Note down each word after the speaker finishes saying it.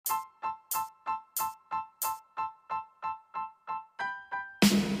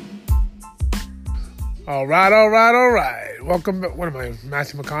All right. Welcome. What am I,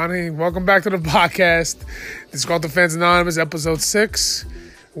 Matthew McConaughey? Welcome back to the podcast. This is called Fans Anonymous, episode 6.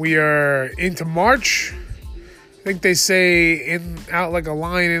 We are into March. I think they say out like a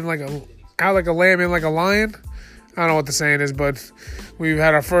lion, out like a lamb, in like a lion. I don't know what the saying is, but we've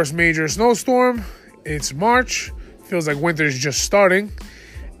had our first major snowstorm. It's March. Feels like winter's just starting.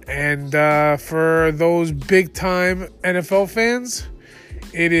 And for those big-time NFL fans,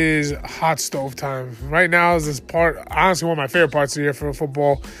 it is hot stove time. Right now is this part, honestly, one of my favorite parts of the year for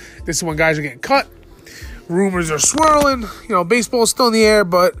football. This is when guys are getting cut. Rumors are swirling. Baseball's still in the air,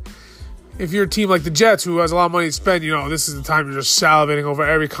 but if you're a team like the Jets, who has a lot of money to spend, this is the time you're just salivating over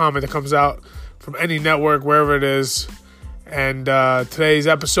every comment that comes out from any network, wherever it is. And today's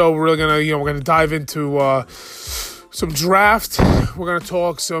episode, we're really gonna dive into some draft. We're gonna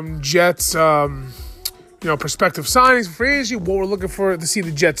talk some Jets, prospective signings for free agency, what we're looking for to see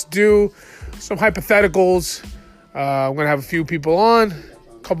the Jets do, some hypotheticals. I'm going to have a few people on.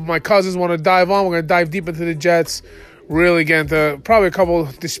 A couple of my cousins want to dive on. We're going to dive deep into the Jets, really get into probably a couple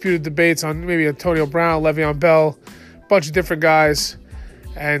disputed debates on maybe Antonio Brown, Le'Veon Bell, a bunch of different guys,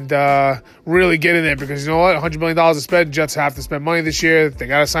 and really get in there because you know what? $100 million to spend. Jets have to spend money this year. They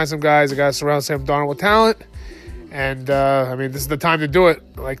got to sign some guys. They got to surround Sam Darnold with talent. And, this is the time to do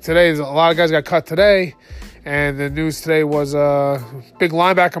it. Like today, a lot of guys got cut today. And the news today was big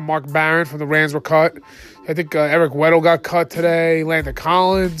linebacker Mark Barron from the Rams were cut. I think Eric Weddle got cut today. Landon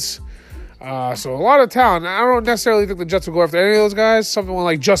Collins. So a lot of talent. I don't necessarily think the Jets will go after any of those guys. Someone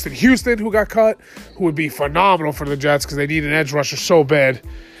like Justin Houston, who got cut, who would be phenomenal for the Jets because they need an edge rusher so bad.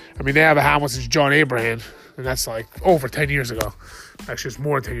 I mean, they haven't had one since John Abraham. And that's like over 10 years ago. Actually, it's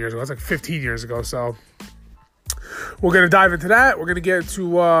more than 10 years ago. That's like 15 years ago. So we're going to dive into that. We're going to get to,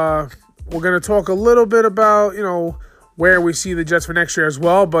 we're going to talk a little bit about, where we see the Jets for next year as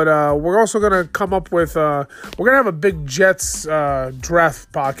well. But we're also going to come up with, we're going to have a big Jets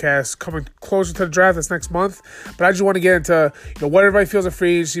draft podcast coming closer to the draft. That's next month. But I just want to get into, what everybody feels are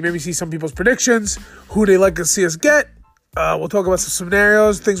free agency, maybe see some people's predictions, who they like to see us get. We'll talk about some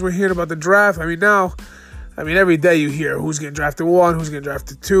scenarios, things we're hearing about the draft. Every day you hear who's getting drafted 1, who's getting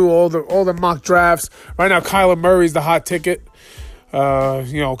drafted 2, all the mock drafts. Right now, Kyler Murray's the hot ticket. A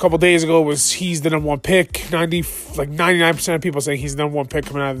couple days ago he's the number 1 pick. 99% of people saying he's the number 1 pick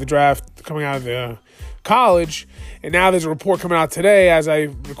coming out of the draft, coming out of the college. And now there's a report coming out today as I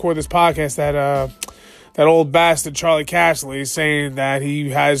record this podcast that old bastard Charlie Casserly is saying that he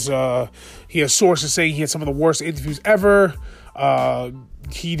has sources saying he had some of the worst interviews ever.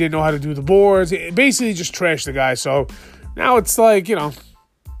 He didn't know how to do the boards. It basically just trashed the guy. So now it's like,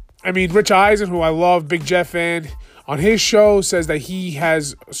 Rich Eisen, who I love, big Jet fan, on his show says that he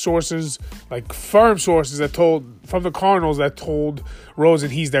has sources, like firm sources from the Cardinals that told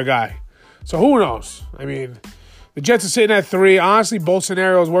Rosen he's their guy. So who knows? The Jets are sitting at 3. Honestly, both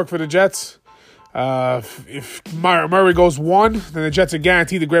scenarios work for the Jets. If Murray goes 1, then the Jets are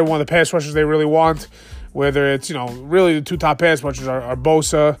guaranteed to grab one of the pass rushers they really want. Whether it's, really the 2 top pass rushers are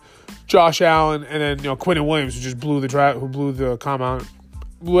Bosa, Josh Allen, and then, Quinnen Williams, who just blew the combine,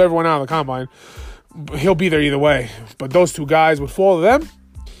 blew everyone out of the combine. He'll be there either way. But those 2 guys would fall to them.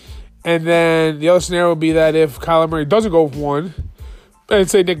 And then the other scenario would be that if Kyler Murray doesn't go 1, and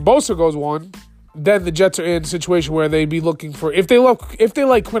say Nick Bosa goes 1, then the Jets are in a situation where they'd be looking for, if they like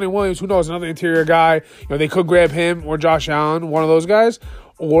Quinnen Williams, who knows, another interior guy, they could grab him or Josh Allen, one of those guys.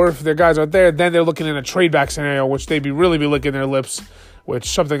 Or if their guys aren't there, then they're looking in a trade back scenario, which they'd really be licking their lips, which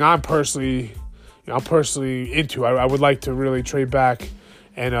something I'm personally into. I would like to really trade back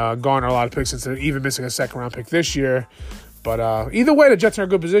and garner a lot of picks instead of even missing a second-round pick this year. But either way, the Jets are in a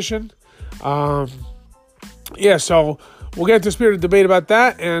good position. So we'll get into a spirited debate about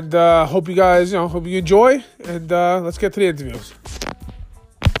that, and hope you guys, hope you enjoy, and let's get to the interviews.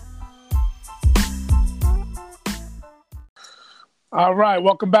 All right,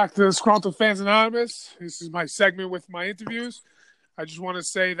 welcome back to Scranton Fans Anonymous. This is my segment with my interviews. I just want to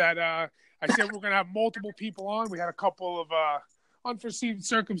say that I said we're going to have multiple people on. We had a couple of unforeseen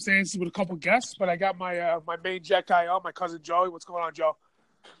circumstances with a couple guests, but I got my main Jet guy on, my cousin Joey. What's going on, Joe?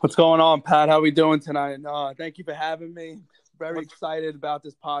 What's going on, Pat? How we doing tonight? Thank you for having me. Very excited about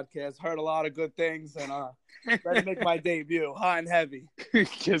this podcast. Heard a lot of good things, and ready to make my debut, hot and heavy.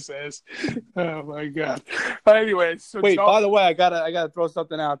 Kiss ass. Oh my God. But anyway, so wait. Joe, by the way, I gotta throw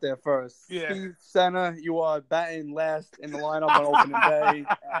something out there first. Yeah. Steve Senna, you are batting last in the lineup on opening day,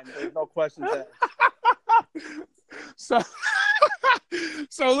 and there's no questions asked. So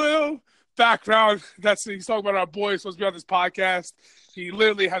background, he's talking about our boy supposed to be on this podcast. He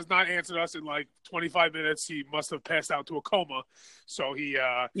literally has not answered us in like 25 minutes. He must have passed out to a coma. So he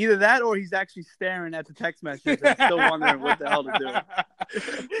either that or he's actually staring at the text message and still wondering what the hell to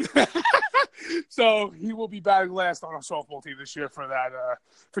do. So he will be batting last on our softball team this year for that,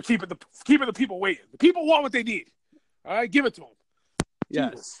 for keeping the people waiting. The people want what they need. All right, give it to them.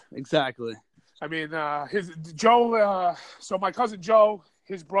 Yes, exactly. I mean, Joe. So my cousin Joe,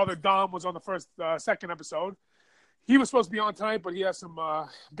 his brother Dom was on the second episode. He was supposed to be on tonight, but he has some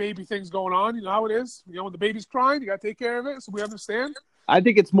baby things going on. You know how it is. You know, when the baby's crying, you got to take care of it. So we understand. I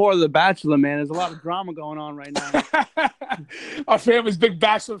think it's more of The Bachelor, man. There's a lot of drama going on right now. Our family's big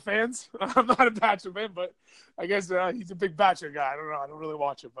Bachelor fans. I'm not a Bachelor fan, but I guess he's a big Bachelor guy. I don't know. I don't really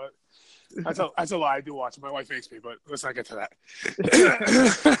watch it, but that's a lie. I do watch it. My wife makes me, but let's not get to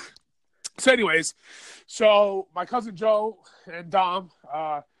that. So anyways, my cousin Joe and Dom,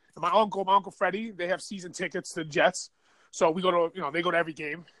 and my uncle Freddie, they have season tickets to the Jets. So we go to, they go to every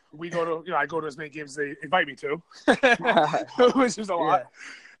game. We go to, I go to as many games as they invite me to, which is a lot.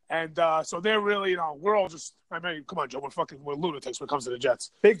 And so they're really, we're all just, I mean, come on, Joe, we're lunatics when it comes to the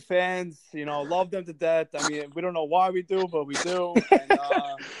Jets. Big fans, love them to death. I mean, we don't know why we do, but we do. And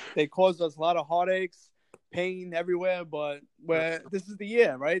they caused us a lot of heartaches. Pain everywhere, but this is the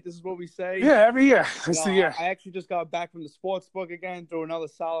year, right? This is what we say. Yeah, every year. This the year. I actually just got back from the sports book again, threw another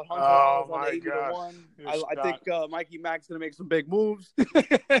solid $100 on 80-1. I think Mikey Mac's gonna make some big moves.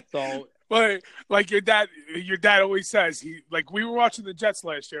 So, but like your dad always says, we were watching the Jets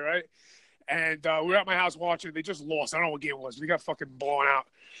last year, right? And we were at my house watching. They just lost. I don't know what game it was. They got fucking blown out.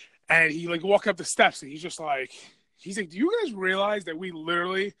 And he walked up the steps and he's just like. He's like, do you guys realize that we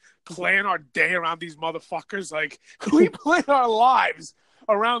literally plan our day around these motherfuckers? Like, we plan our lives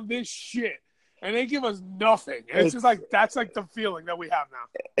around this shit, and they give us nothing. And it's just like, that's like the feeling that we have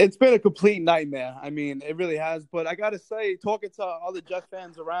now. It's been a complete nightmare. I mean, it really has. But I got to say, talking to other Jet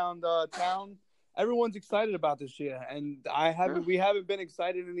fans around town, everyone's excited about this year. And we haven't been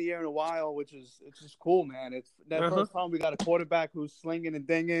excited in the year in a while, it's just cool, man. It's that first time we got a quarterback who's slinging and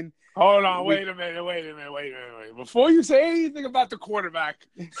dinging. Hold on, wait a minute. Before you say anything about the quarterback,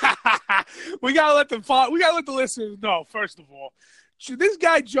 we gotta let the listeners know. First of all, this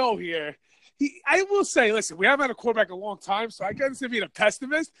guy Joe here, I will say, listen, we haven't had a quarterback in a long time, so I can't say being a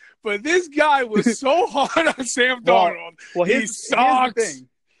pessimist, but this guy was so hard on Sam Darnold. Well, here's the thing.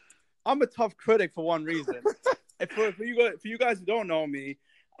 I'm a tough critic for one reason. For you guys who don't know me,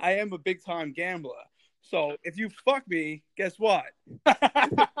 I am a big time gambler. So if you fuck me, guess what?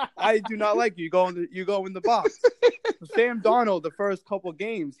 I do not like you. You go in the box. Sam Darnold, the first couple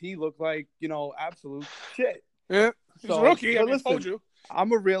games, he looked like absolute shit. Yeah, he's a rookie. I told you.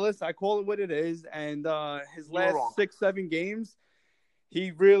 I'm a realist. I call it what it is. And his last 6-7 games,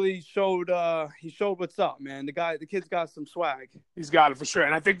 he really showed. He showed what's up, man. The kid's got some swag. He's got it for sure.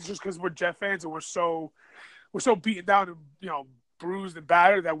 And I think just because we're Jet fans and we're so beaten down and bruised and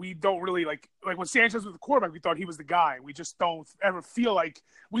battered that we don't really like when Sanchez was the quarterback, we thought he was the guy. We just don't ever feel like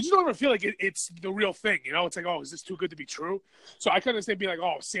it's the real thing. It's like, oh, is this too good to be true? So I couldn't understand being like,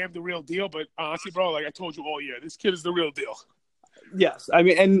 oh, Sam the real deal. But honestly, bro, like I told you all year, this kid is the real deal. Yes, I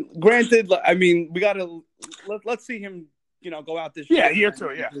mean, and granted, I mean, we gotta let's see him. Go out this year. Yeah, year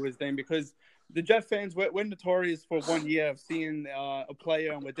two, yeah. Do his thing because the Jet fans, we're notorious for 1 year of seeing a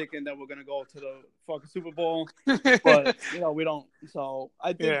player and we're thinking that we're going to go to the fucking Super Bowl. But, we don't. So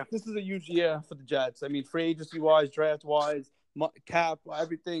I think this is a huge year for the Jets. I mean, free agency-wise, draft-wise, cap,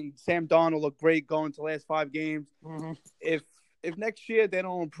 everything. Sam Darnold looked great going to the last 5 games. Mm-hmm. If next year they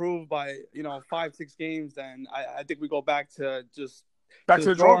don't improve by, 5-6 games, then I think we go back to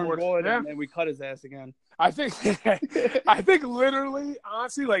the drawing board and we cut his ass again. I think literally,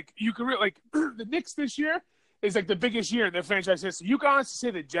 honestly, like you can the Knicks this year is like the biggest year in their franchise history. You can honestly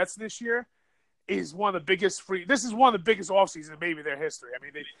say the Jets this year is one of the biggest this is one of the biggest offseasons maybe in their history. I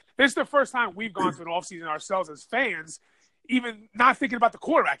mean, this is the first time we've gone to an offseason ourselves as fans, even not thinking about the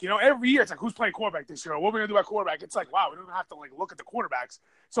quarterback. Every year it's like, who's playing quarterback this year? What are we going to do about quarterback? It's like, wow, we don't have to look at the quarterbacks.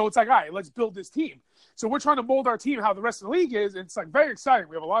 So it's like, all right, let's build this team. So we're trying to mold our team how the rest of the league is. And it's very exciting.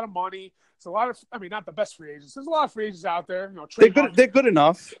 We have a lot of money. It's a lot of, not the best free agents. There's a lot of free agents out there. They're good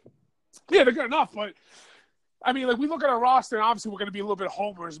enough. Yeah, they're good enough. But we look at our roster, and obviously we're going to be a little bit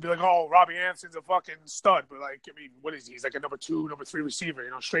homers and be like, oh, Robbie Anderson's a fucking stud. But what is he? He's like a number 2, number 3 receiver,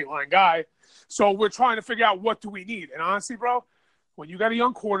 straight line guy. So we're trying to figure out what do we need. And honestly, bro, when you got a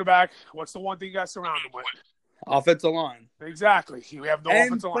young quarterback, what's the one thing you got to surround him with? Offensive line. Exactly. We have no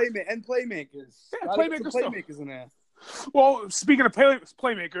offensive line. And playmakers. Yeah, playmakers in there. Well, speaking of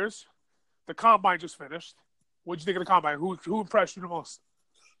playmakers, the Combine just finished. What'd you think of the Combine? Who impressed you the most?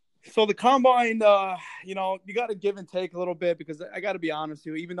 So the combine, you got to give and take a little bit because I got to be honest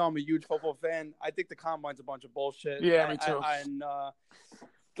with you. Even though I'm a huge football fan, I think the combine's a bunch of bullshit. Yeah, me too. And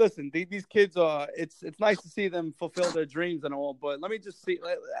listen, these kids are. It's nice to see them fulfill their dreams and all, but let me just see.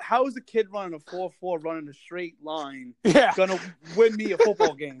 How is a kid running a 4.4 running a straight line gonna win me a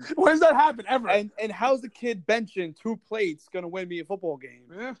football game? When does that happen ever? And how's a kid benching 2 plates gonna win me a football game?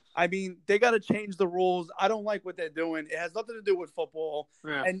 Yeah. I mean, they got to change the rules. I don't like what they're doing. It has nothing to do with football.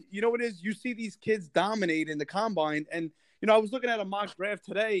 Yeah. And you know what it is? You see these kids dominate in the combine. And, I was looking at a mock draft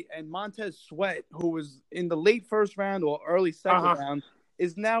today, and Montez Sweat, who was in the late first round or early second round,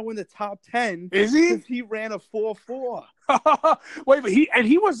 is now in the top 10. Is he? Because he ran a 4.4. Wait, but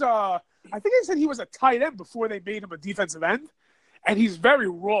he was I think they said he was a tight end before they made him a defensive end. And he's very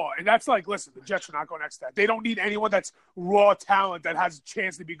raw. And that's like, listen, the Jets are not going next to that. They don't need anyone that's raw talent that has a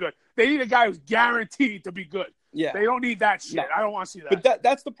chance to be good. They need a guy who's guaranteed to be good. Yeah. They don't need that shit. No. I don't want to see that. But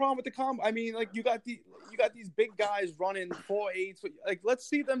that's the problem with the comp. I mean, like you got these big guys running 4.8s. Like let's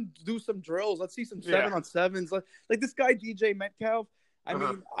see them do some drills. Let's see some 7-on-7s. Like this guy DJ Metcalf. I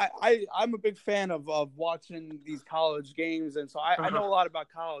mean, I'm a big fan of watching these college games, and so I know a lot about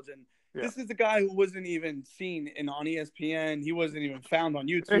college. And this is a guy who wasn't even seen on ESPN. He wasn't even found on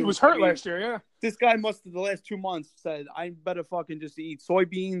YouTube. He was hurt last year, yeah. This guy must have the last 2 months said, I better fucking just eat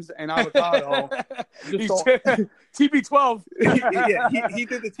soybeans and avocado. TB12. Yeah, he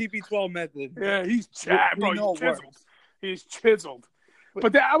did the TB12 method. Yeah, he's jacked, bro. He's chiseled. He's chiseled.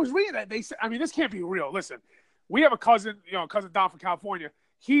 But I was reading that. They said, I mean, this can't be real. Listen, we have a cousin, cousin Don from California.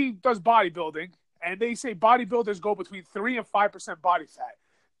 He does bodybuilding, and they say bodybuilders go between 3 and 5% body fat.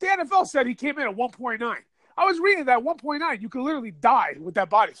 The NFL said he came in at 1.9. I was reading that 1.9, you could literally die with that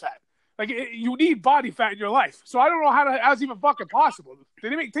body fat. Like, you need body fat in your life. So I don't know how it's even fucking possible.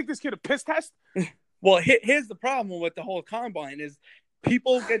 Did they take this kid a piss test? Well, here's the problem with the whole combine is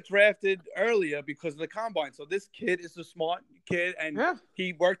people get drafted earlier because of the combine. So this kid is a smart kid, and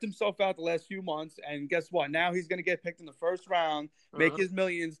he worked himself out the last few months. And guess what? Now he's going to get picked in the first round, make his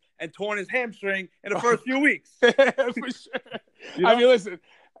millions, and torn his hamstring in the first few weeks. For sure. I mean, listen.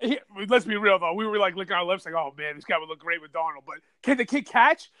 Let's be real, though. We were like licking our lips like, oh, man, this guy would look great with Darnold. But can the kid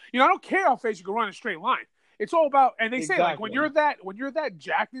catch? I don't care how fast you can run a straight line. It's all about, and they say, like, when you're that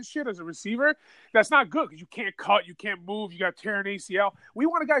jacked and shit as a receiver, that's not good because you can't cut, you can't move, you got to tear an ACL. We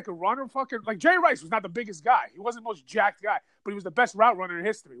want a guy who can run or fucking, like, Jerry Rice was not the biggest guy. He wasn't the most jacked guy, but he was the best route runner in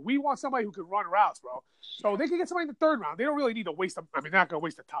history. We want somebody who can run routes, bro. So they can get somebody in the third round. They don't really need to waste them. I mean, they're not going to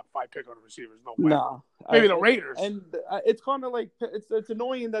waste a top 5 pick on the receivers. No way. No. Maybe the Raiders. And it's kind of like, it's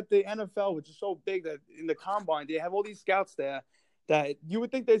annoying that the NFL, which is so big that in the combine, they have all these scouts there that you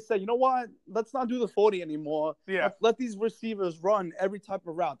would think they say, you know what, let's not do the 40 anymore. Yeah. Let these receivers run every type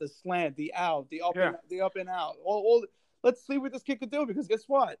of route, the slant, the out, the up and out. All let's see what this kid could do, because guess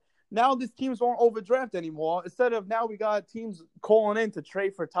what? Now these teams won't overdraft anymore. Instead of now we got teams calling in to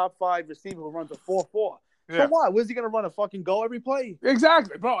trade for top 5 receiver who runs a 4.4. So what? Where's he going to run a fucking go every play?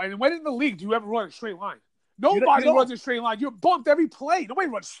 Exactly, bro. And when in the league do you ever run a straight line? Nobody runs a straight line. You're bumped every play. Nobody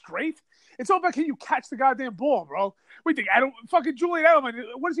runs straight. It's all about can you catch the goddamn ball, bro. We think fucking Julian Edelman,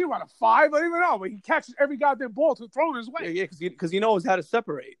 what does he run, a 5? I don't even know, but he catches every goddamn ball thrown his way. Yeah, because he knows how to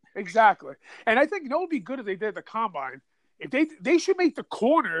separate. Exactly. And I think, it would be good if they did the combine. If they should make the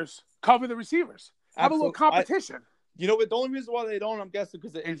corners cover the receivers. Have a little competition. You know what? The only reason why they don't, I'm guessing,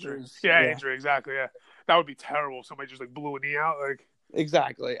 because of injuries. Yeah, injury, exactly, yeah. That would be terrible if somebody just, like, blew a knee out, like.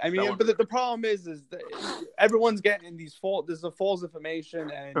 Exactly. I mean, but the problem is that everyone's getting these there's a false information,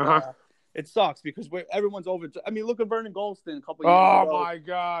 and it sucks because everyone's over. I mean, look at Vernon Goldstein a couple years ago. Oh my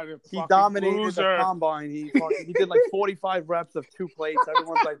God, he dominated the combine. He did like 45 reps of 2 plates.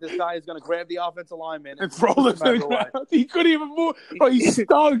 Everyone's like, this guy is going to grab the offensive lineman and throw the thing away. He couldn't even move. Bro, he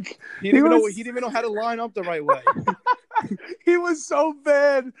stunk. He didn't even know how to line up the right way. He was so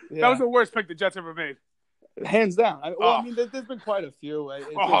bad. Yeah. That was the worst pick the Jets ever made. Hands down. I mean, there's been quite a few.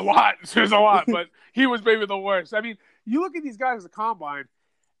 A lot. There's a lot, but he was maybe the worst. I mean, you look at these guys at the combine,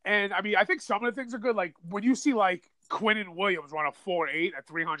 and I mean, I think some of the things are good. Like when you see like Quinnen Williams run a 4.8 at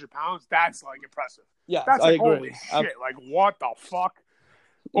 300 pounds, that's like impressive. Yeah, that's like, I agree. Holy shit! Like what the fuck?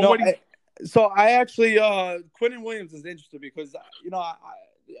 Well, so I actually Quinnen Williams is interesting because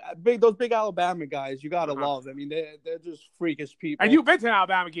those big Alabama guys, you gotta love. I mean, they're just freakish people. And you've been to an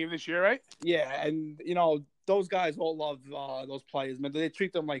Alabama game this year, right? Yeah, and those guys all love those players, man. They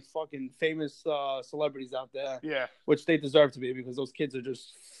treat them like fucking famous celebrities out there. Yeah, which they deserve to be because those kids are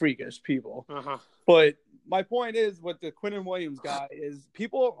just freakish people. But my point is, with the Quinnen Williams guy, is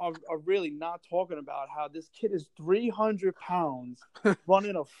people are really not talking about how this kid is 300 pounds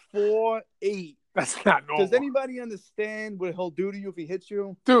running a 4.8 That's not normal. Does anybody understand what he'll do to you if he hits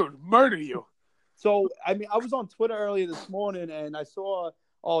you? Dude, murder you. So, I mean, I was on Twitter earlier this morning, and I saw,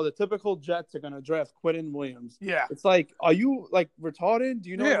 the typical Jets are going to draft Quinnen Williams. Yeah. It's like, are you, like, retarded? Do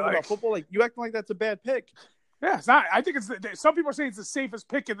you know anything about football? Like, you acting like that's a bad pick. Yeah, it's not. I think some people are saying it's the safest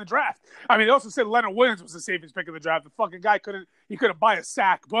pick in the draft. I mean, they also said Leonard Williams was the safest pick in the draft. The fucking guy couldn't buy a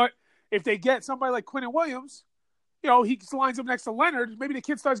sack. But if they get somebody like Quinnen Williams, he lines up next to Leonard, maybe the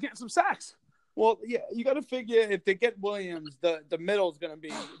kid starts getting some sacks. Well, yeah, you got to figure if they get Williams, the middle is going to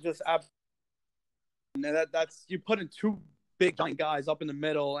be just absolutely. That's you're putting two big giant guys up in the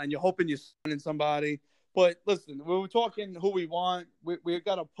middle, and you're hoping you're signing somebody. But listen, we were talking who we want. We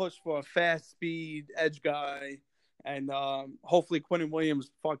got to push for a fast speed edge guy, and hopefully Quinnen Williams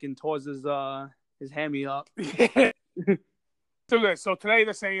fucking tours his hammy up. So today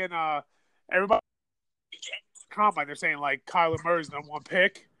they're saying everybody combine. They're saying like Kyler Murray's the #1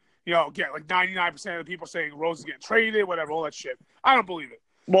 pick. Get like 99% of the people saying Rose is getting traded, whatever, all that shit. I don't believe it.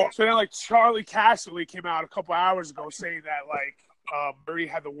 Well, so then like Charlie Casserly came out a couple hours ago saying that like Murray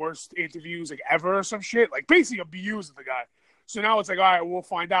had the worst interviews like ever or some shit, like basically abused the guy. So now it's like, all right, we'll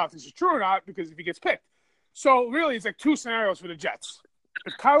find out if this is true or not because if he gets picked. So really, it's like two scenarios for the Jets.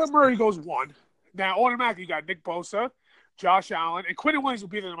 If Kyler Murray goes 1, now automatically you got Nick Bosa, Josh Allen, and Quinnen Williams will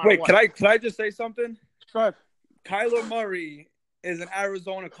be there no matter what. Can I just say something? Go ahead. Kyler Murray is an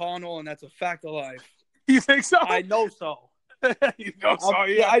Arizona Cardinal, and that's a fact of life. You think so? I know so. You know so,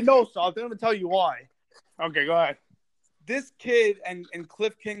 yeah. I know so. I'm going to tell you why. Okay, go ahead. This kid and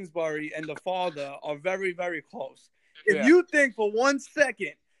Cliff Kingsbury and the father are very, very close. If you think for 1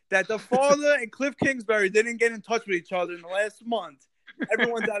 second that the father and Cliff Kingsbury didn't get in touch with each other in the last month,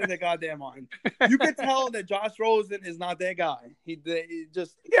 everyone's out of their goddamn mind. You can tell that Josh Rosen is not their guy. He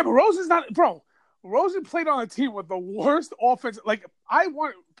just... Yeah, but Rosen's not... Bro, Rosen played on a team with the worst offense. Like, I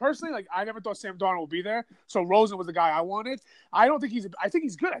never thought Sam Darnold would be there. So Rosen was the guy I wanted. I don't think I think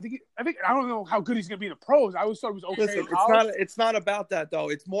he's good. I don't know how good he's going to be in the pros. I always thought he was okay. Listen, it's not about that though.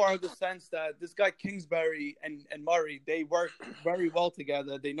 It's more of the sense that this guy Kingsbury and Murray, they work very well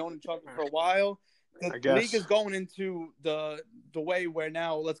together. They've known each other for a while. The league is going into the way where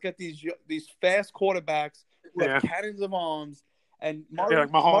now let's get these fast quarterbacks who have cannons of arms. And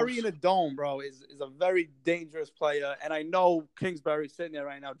Murray in a dome, bro, is a very dangerous player. And I know Kingsbury's sitting there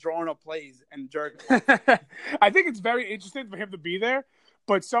right now drawing up plays and jerking. I think it's very interesting for him to be there.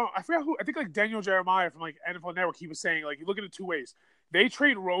 But I forgot who. I think like Daniel Jeremiah from like NFL Network, he was saying like you look at it two ways. They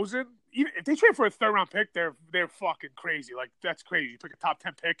trade Rosen. Even if they trade for a 3rd-round pick, they're fucking crazy. Like that's crazy. You pick a top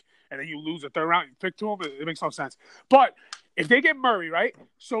 10 pick and then you lose a 3rd-round pick to him. It makes no sense. But if they get Murray, right?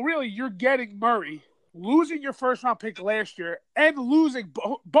 So really, you're getting Murray. Losing your 1st-round pick last year and losing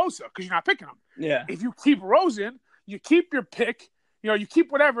Bosa because you're not picking him. Yeah. If you keep Rosen, you keep your pick. You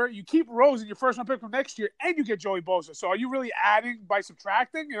keep whatever. You keep Rosen, your 1st-round pick from next year, and you get Joey Bosa. So are you really adding by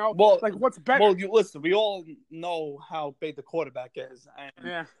subtracting? Like what's better? Well, listen, we all know how big the quarterback is,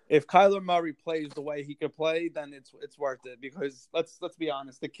 and if Kyler Murray plays the way he could play, then it's worth it because let's be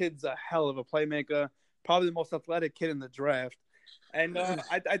honest, the kid's a hell of a playmaker, probably the most athletic kid in the draft. And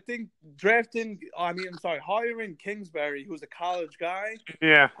I think hiring Kingsbury, who's a college guy.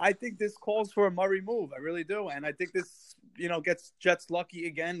 Yeah. I think this calls for a Murray move. I really do. And I think this, gets Jets lucky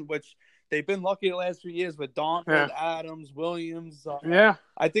again, which they've been lucky the last few years with Donald, Adams, Williams.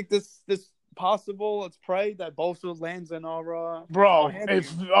 I think this possible. Let's pray that Bosa lands in our bro.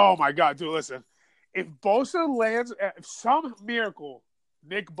 Oh my God, dude, listen. If Bosa lands, if some miracle,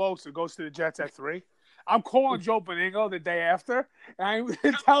 Nick Bosa goes to the Jets at 3. I'm calling Joe Beningo the day after, and I'm going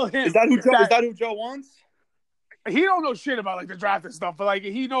to tell him. Is that who Joe wants? He don't know shit about like the draft and stuff, but like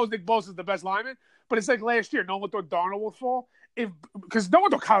he knows Nick Bosa is the best lineman. But it's like last year, no one thought Darnold would fall because no one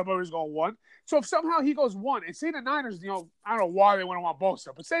thought Kyler Murray was going 1. So if somehow he goes 1, and say the Niners, I don't know why they wouldn't want Bosa,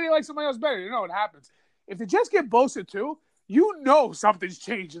 but say they like somebody else better, it happens. If the Jets get Bosa too, something's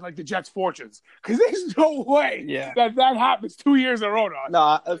changed in like the Jets' fortunes because there's no way that happens 2 years in a row.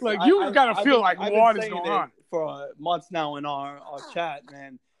 You got to feel like what is going on for months now in our chat,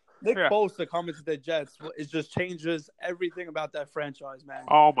 man. Nick Bosa coming to the Jets just changes everything about that franchise, man.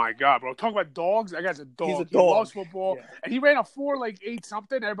 Oh my God, bro! Talk about dogs. That guy's a dog. He's a dog. He loves football, and he ran a 4.8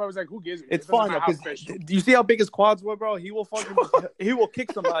 something. Everybody was like, "Who gives it?" It's fun because do you see how big his quads were, bro? He will he will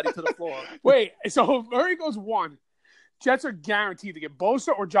kick somebody to the floor. Wait, so if Murray goes 1. Jets are guaranteed to get Bosa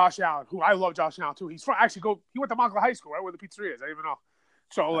or Josh Allen, who I love Josh Allen too. He went to Montclair High School, right where the pizzeria is. I didn't even know.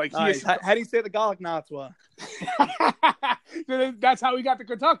 So like, nice. How do you say the garlic knots were? That's how he got to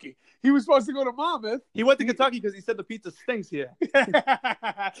Kentucky. He was supposed to go to Monmouth. He went to Kentucky because he said the pizza stinks here.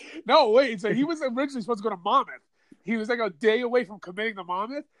 No, wait. So he was originally supposed to go to Monmouth. He was like a day away from committing to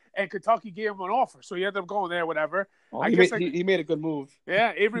Monmouth, and Kentucky gave him an offer. So he ended up going there, whatever. Oh, he made a good move.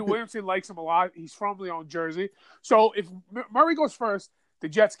 Yeah, Avery Williamson likes him a lot. He's from Lyon, Jersey. So if Murray goes first, the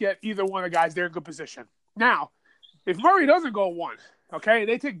Jets get either one of the guys. They're in good position. Now, if Murray doesn't go 1, okay,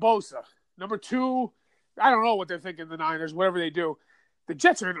 they take Bosa. Number 2, I don't know what they're thinking, the Niners, whatever they do. The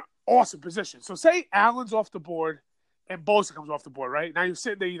Jets are in an awesome position. So say Allen's off the board and Bosa comes off the board, right? Now you're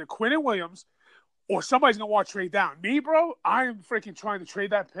sitting there either Quinnen Williams or somebody's going to want to trade down. Me, bro, I am freaking trying to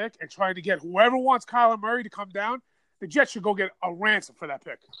trade that pick and trying to get whoever wants Kyler Murray to come down. The Jets should go get a ransom for that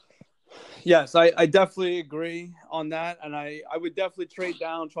pick. Yes, I definitely agree on that. And I would definitely trade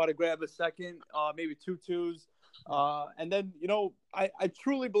down, try to grab a second, maybe 2 twos. And then, I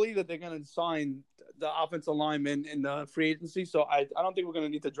truly believe that they're going to sign the offensive lineman in the free agency. So I don't think we're going to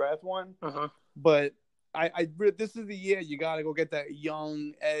need to draft one. Uh-huh. But this is the year you got to go get that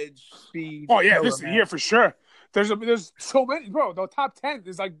young edge speed. Oh, yeah, this is the year for sure. There's so many, bro. The top 10,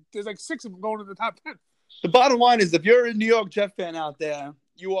 there's like 6 of them going to the top 10. The bottom line is if you're a New York Jet fan out there,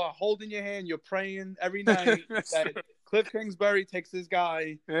 you are holding your hand, you're praying every night that Cliff Kingsbury takes his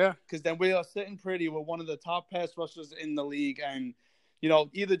guy. Yeah. Because then we are sitting pretty with one of the top pass rushers in the league. And,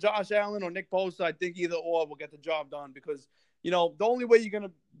 either Josh Allen or Nick Bosa, I think either or will get the job done. Because, the only way you're going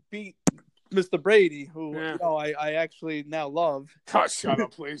to beat Mr. Brady, who, I actually now love. Oh, shut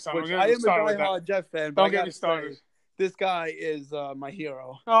up, please. I am a diehard Jet fan. But don't get me started. This guy is my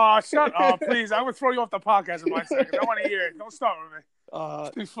hero. Oh, shut up, please. I'm going to throw you off the podcast in 1 second. I want to hear it. Don't start with me.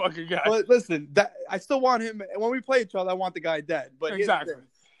 This fucking guy. But listen, I still want him. When we play each other, I want the guy dead. But exactly.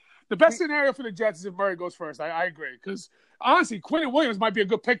 The best scenario for the Jets is if Murray goes first. I agree. Because, honestly, Quinnen Williams might be a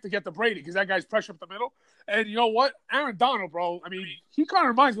good pick to get to Brady because that guy's pressure up the middle. And you know what? Aaron Donald, bro, I mean, he kind of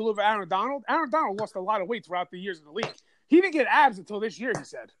reminds me a little bit of Aaron Donald. Aaron Donald lost a lot of weight throughout the years in the league. He didn't get abs until this year, he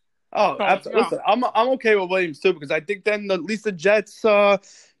said. Oh, so, absolutely. Listen, I'm okay with Williams, too, because I think then at least the Jets,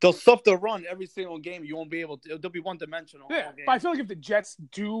 they'll stuff the run every single game. You won't be able to. They'll be one-dimensional. Yeah, but I feel like if the Jets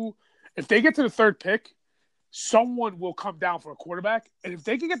if they get to the 3rd pick, someone will come down for a quarterback. And if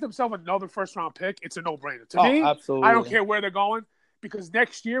they can get themselves another first-round pick, it's a no-brainer. To me, absolutely. I don't care where they're going because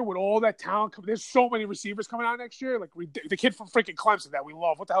next year with all that talent, there's so many receivers coming out next year. Like the kid from freaking Clemson that we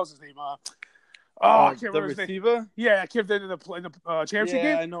love. What the hell's his name? I can't remember his receiver? Name. Yeah, kid in the championship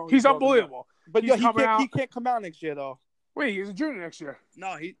game. I know. He's unbelievable. But he can't come out next year, though. Wait, he's a junior next year.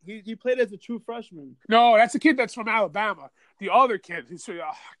 No, he played as a true freshman. No, that's the kid that's from Alabama. The other kid, I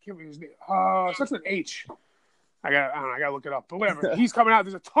can't remember his name. Starts with an H. I gotta look it up. But whatever. He's coming out.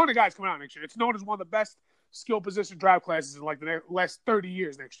 There's a ton of guys coming out next year. It's known as one of the best skill position draft classes in like the last 30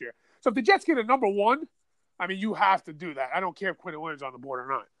 years next year. So if the Jets get a number 1, I mean, you have to do that. I don't care if Quinnen Williams is on the board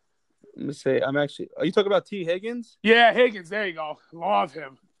or not. Let me say, are you talking about T. Higgins? Yeah, Higgins. There you go. Love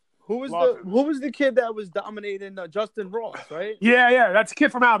him. Who was the kid that was dominating Justin Ross, right? Yeah. That's a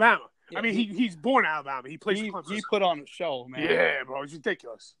kid from Alabama. Yeah, I mean, he's born in Alabama. He plays for Clemson. He put on a show, man. Yeah, bro. It's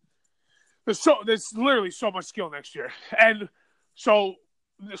ridiculous. There's literally so much skill next year. And so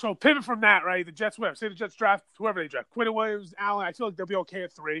pivot from that, right? The Jets, whatever. Say the Jets draft whoever they draft. Quinnen Williams, Allen. I feel like they'll be okay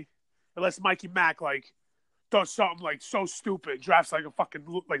at 3. Unless Mikey Mack, does something, so stupid. Drafts, a fucking,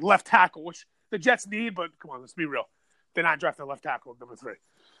 left tackle, which the Jets need. But, come on, let's be real. They're not drafting a left tackle at number 3.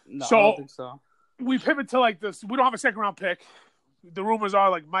 No, I don't think so. We pivot to, this. We don't have a second-round pick. The rumors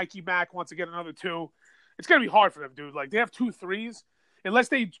are, Mikey Mack wants to get another 2. It's going to be hard for them, dude. They have 2 3s. Unless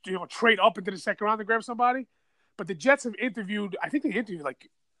they trade up into the second round to grab somebody. But the Jets have interviewed, I think they interviewed like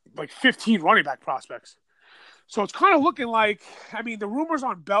 15 running back prospects. So it's kind of looking the rumors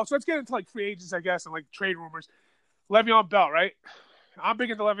on Bell. So let's get into free agents, I guess, and trade rumors. Le'Veon Bell, right? I'm big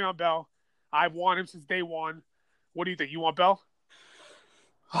into Le'Veon Bell. I've wanted him since day 1. What do you think? You want Bell?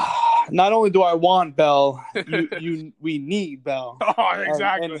 Not only do I want Bell, we need Bell. Oh,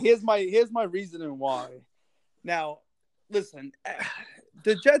 exactly. And here's my reasoning why. Now, listen,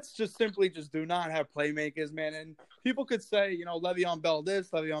 the Jets just simply do not have playmakers, man. And people could say, Le'Veon Bell this,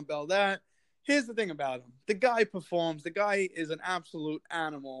 Le'Veon Bell that. Here's the thing about him. The guy performs. The guy is an absolute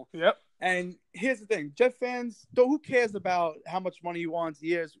animal. Yep. And here's the thing. Jet fans, who cares about how much money he wants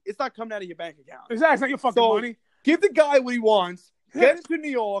years? It's not coming out of your bank account. Exactly. It's not your fucking money. Give the guy what he wants. Get him to New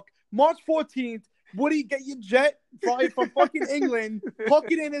York. March 14th. Woody, get your jet from fucking England,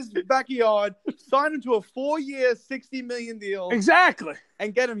 park it in his backyard, sign him to a 4-year, $60 million deal. Exactly.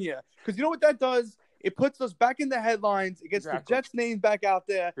 And get him here. Because you know what that does? It puts us back in the headlines. It gets the Jets' name back out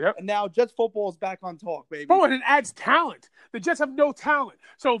there. Yep. And now Jets football is back on talk, baby. Bro, and it adds talent. The Jets have no talent.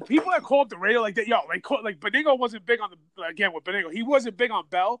 So people that call up the radio Benigno wasn't big on with Benigno. He wasn't big on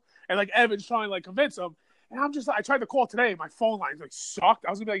Bell. And Evans trying to convince him. And I tried to call today. My phone line sucked. I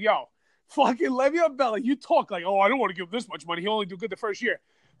was going to be fucking Le'Veon Bell. Like, you talk like, oh, I don't want to give him this much money. He'll only do good the first year.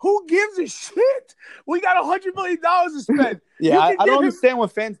 Who gives a shit? We got $100 million to spend. Yeah, I don't understand when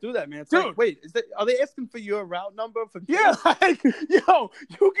fans do that, man. It's Dude. like, wait, are they asking for your route number? Yeah, like, yo,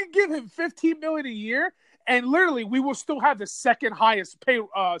 you can give him $15 million a year, and literally we will still have the second highest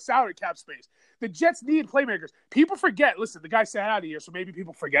salary cap space. The Jets need playmakers. People forget. Listen, the guy sat out of here, so maybe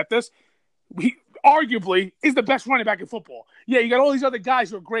people forget this. He arguably is the best running back in football. Yeah, you got all these other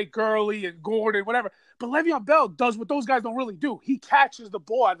guys who are great, Gurley and Gordon, whatever. But Le'Veon Bell does what those guys don't really do. He catches the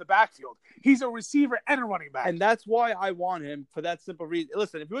ball out of the backfield. He's a receiver and a running back. And that's why I want him for that simple reason.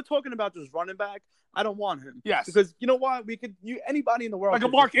 Listen, if we were talking about just running back, I don't want him. Yes. Because you know what? Anybody in the world. Like a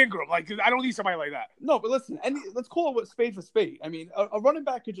Mark Ingram. Like, I don't need somebody like that. No, but listen, let's call it spade for spade. I mean, a running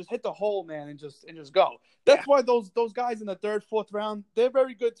back could just hit the hole, man, and just go. That's why those guys in the third, fourth round, they're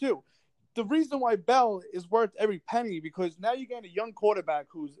very good too. The reason why Bell is worth every penny, because now you're getting a young quarterback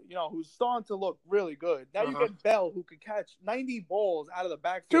who's starting to look really good. Now you get Bell, who could catch 90 balls out of the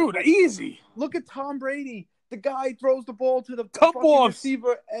backfield. Dude, easy. Look at Tom Brady. The guy throws the ball to the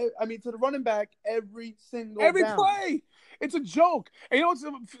receiver. To the running back every down. Play. It's a joke. And you know what's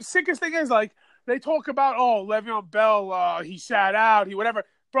the sickest thing is? Like, they talk about, Le'Veon Bell, he sat out, he whatever.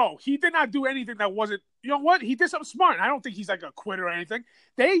 Bro, he did not do anything that wasn't, you know what? He did something smart. I don't think he's like a quitter or anything.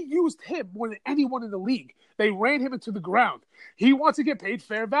 They used him more than anyone in the league. They ran him into the ground. He wants to get paid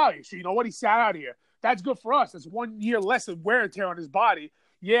fair value. So you know what? He sat out here. That's good for us. That's 1 year less of wear and tear on his body.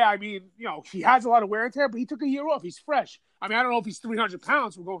 Yeah, I mean, he has a lot of wear and tear, but he took a year off. He's fresh. I mean, I don't know if he's 300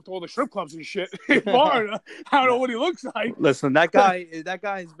 pounds. We're going to all the strip clubs and shit in Florida. I don't know what he looks like. Listen, that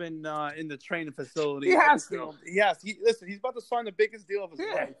guy's been in the training facility. He has to. Yes. Listen, he's about to sign the biggest deal of his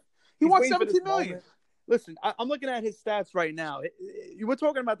life. He wants $17 million. Listen, I'm looking at his stats right now. You were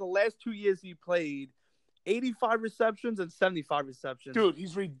talking about the last 2 years he played. 85 receptions and 75 receptions. Dude,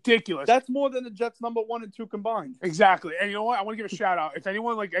 he's ridiculous. That's more than the Jets' number 1 and 2 combined. Exactly. And you know what? I want to give a shout out. If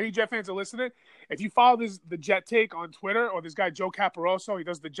anyone, like any Jet fans are listening, if you follow the Jet Take on Twitter, or this guy Joe Caporoso, he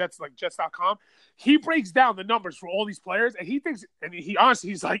does the Jets, like Jets.com, he breaks down the numbers for all these players, and he thinks, and he honestly,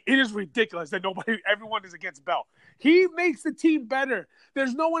 he's like, it is ridiculous that everyone is against Bell. He makes the team better.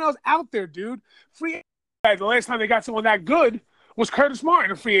 There's no one else out there, dude. The last time they got someone that good was Curtis Martin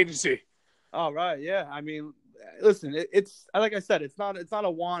in free agency. All right, yeah. I mean, listen, it's like I said, it's not a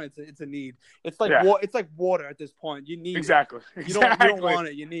want, it's a need. It's like it's like water at this point. You need exactly. It. You don't want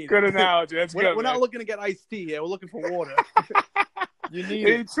it. You need good it. Analogy. That's good. We're not looking to get iced tea here. We're looking for water. You need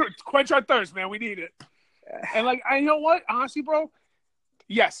it. Quench our thirst, man. We need it. And you know what? Honestly, bro.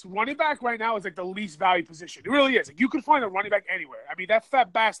 Yes, running back right now is like the least valued position. It really is. Like, you could find a running back anywhere. I mean, that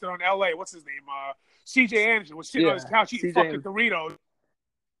fat bastard on LA, what's his name? C.J. Anderson was sitting on his couch eating fucking Doritos.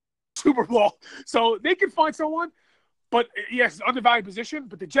 Super Bowl. So they can find someone, but yes, it's an undervalued position,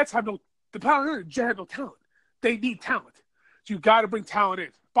 but the Jets have the Jets have no talent. They need talent. So you got to bring talent in.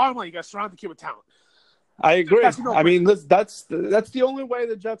 Bottom line, you got to surround the kid with talent. I agree. I mean, that's the only way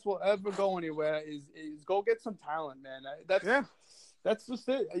the Jets will ever go anywhere is go get some talent, man. That's just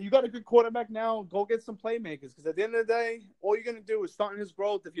it. You got a good quarterback now. Go get some playmakers, because at the end of the day, all you're going to do is stunt his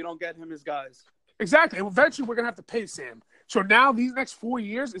growth if you don't get him his guys. Exactly. And eventually we're going to have to pay Sam. So now these next 4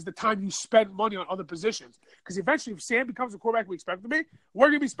 years is the time you spend money on other positions. Because eventually if Sam becomes the quarterback we expect him to be, we're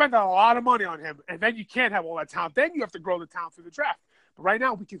going to be spending a lot of money on him. And then you can't have all that talent. Then you have to grow the talent through the draft. But right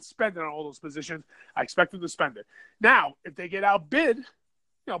now we can spend it on all those positions. I expect them to spend it. Now, if they get outbid,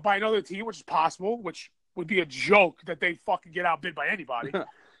 by another team, which is possible, which would be a joke that they fucking get outbid by anybody,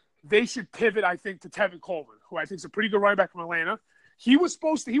 they should pivot, I think, to Tevin Coleman, who I think is a pretty good running back from Atlanta. He was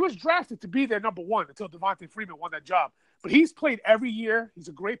drafted to be their number 1 until Devontae Freeman won that job. But he's played every year. He's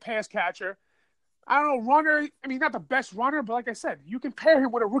a great pass catcher. I don't know, runner. I mean, not the best runner, but like I said, you can pair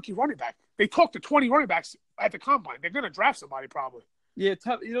him with a rookie running back. They talked to 20 running backs at the combine. They're going to draft somebody probably. Yeah,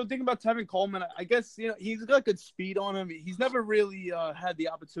 think about Tevin Coleman. I guess, he's got good speed on him. He's never really had the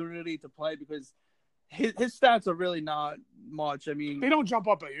opportunity to play because his stats are really not much. I mean, they don't jump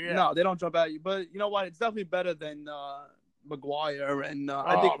up at you. Yeah. No, they don't jump at you. But you know what? It's definitely better than McGuire, and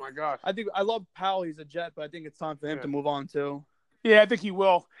oh my god, I think I love Powell. He's a Jet, but I think it's time for him to move on too. Yeah, I think he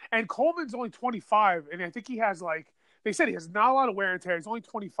will. And Coleman's only 25, and I think he has they said he has not a lot of wear and tear. He's only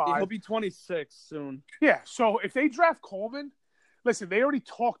 25. He'll be 26 soon. Yeah, so if they draft Coleman, listen, they already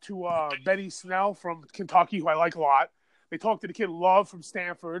talked to Benny Snell from Kentucky, who I like a lot. They talked to the kid Love from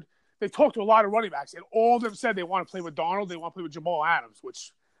Stanford. They talked to a lot of running backs, and all of them said they want to play with Darnold. They want to play with Jamal Adams,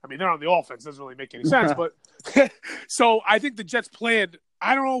 which. I mean, they're on the offense. Doesn't really make any sense. But so I think the Jets plan.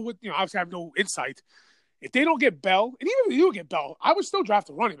 I don't know what obviously I have no insight. If they don't get Bell, and even if you do get Bell, I would still draft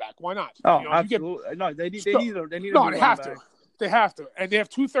a running back. Why not? Oh, absolutely. No, they need. No, they have to. They have to. And they have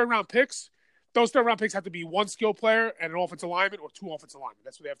 2 third-round picks. Those third-round picks have to be 1 skill player and an offensive lineman or 2 offensive linemen.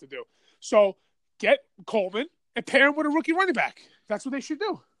 That's what they have to do. So get Coleman and pair him with a rookie running back. That's what they should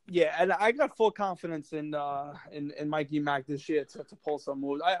do. Yeah, and I got full confidence in Mikey Mack this year to pull some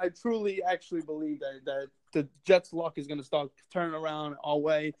moves. I truly actually believe that the Jets' luck is going to start turning around our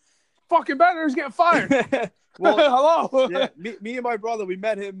way. Fucking better is getting fired. Well, hello. Yeah, me and my brother, we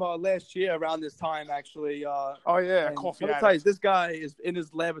met him last year around this time, actually. Coffee. I'll tell you, this guy is in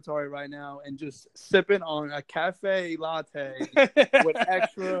his laboratory right now and just sipping on a cafe latte with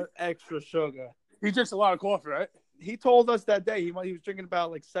extra sugar. He drinks a lot of coffee, right? He told us that day he was drinking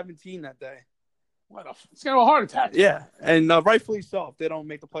about like 17 that day. He's got a heart attack. Yeah, and rightfully so. If they don't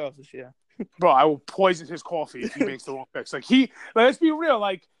make the playoffs this year, bro, I will poison his coffee if he makes the wrong picks. Let's be real.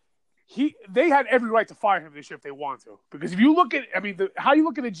 They had every right to fire him this year if they wanted to. Because if you look at, how you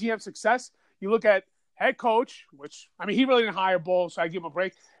look at the GM success, you look at head coach, which he really didn't hire Bowles, so I give him a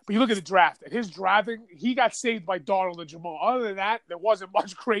break. But you look at the draft. At his drafting, he got saved by Darnold and Jamal. Other than that, there wasn't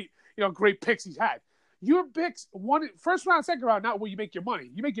much great picks he's had. Your picks, first round, second round, not where you make your money.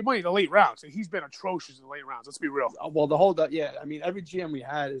 You make your money in the late rounds, and he's been atrocious in the late rounds. Let's be real. Well, every GM we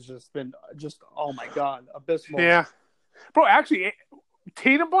had has just been oh my god, abysmal. Yeah, bro. Actually,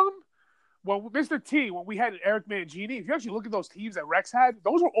 Tatenbaum, Mr. T, when we had Eric Mangini, if you actually look at those teams that Rex had,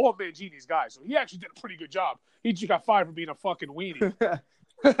 those were all Mangini's guys. So he actually did a pretty good job. He just got fired for being a fucking weenie.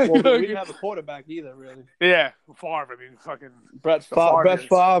 Well, we didn't have a quarterback either, really. Yeah, Favre. Fucking Brett Favre.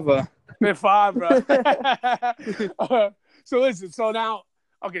 Brett Favre. So listen. So now,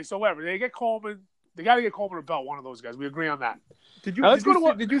 okay. So whatever. They get Coleman. They got to get Coleman or Bell. One of those guys. We agree on that. Did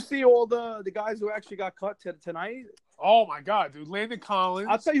you see all the guys who actually got cut tonight? Oh my god, dude! Landon Collins.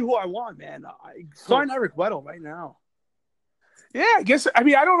 I'll tell you who I want, man. Sign Eric Weddle right now. Yeah, I guess. I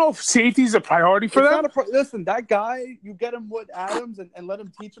don't know if safety is a priority for them. Listen, that guy, you get him with Adams and let him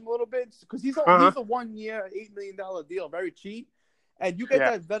teach him a little bit because he's a 1-year, $8 million deal, very cheap. And you get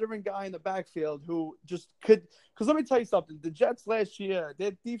that veteran guy in the backfield who just could. Because let me tell you something: the Jets last year,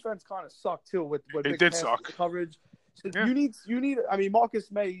 their defense kind of sucked too with it did suck coverage. So you need.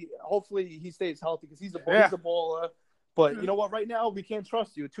 Marcus May. Hopefully, he stays healthy because he's a baller. But you know what? Right now, we can't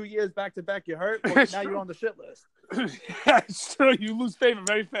trust you. 2 years back to back, you're hurt. Well, now you're on the shit list. It's true. You lose favor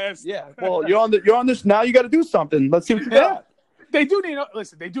very fast. Yeah. Well, you're on this now. You got to do something. Let's see what you got. They do need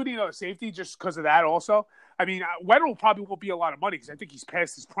another safety just because of that. Also, Weddle probably won't be a lot of money because I think he's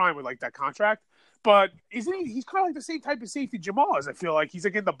past his prime with that contract. But isn't he? He's kind of like the same type of safety Jamal is. I feel like he's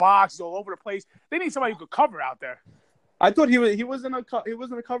in the box. He's all over the place. They need somebody who could cover out there. I thought he wasn't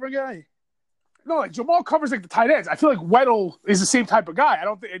a cover guy. No, Jamal covers the tight ends. I feel like Weddle is the same type of guy. I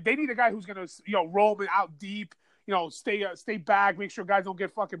don't think they need a guy who's gonna roll it out deep. Stay back, make sure guys don't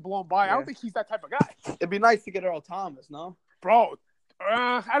get fucking blown by. Yeah. I don't think he's that type of guy. It'd be nice to get Earl Thomas, no? Bro,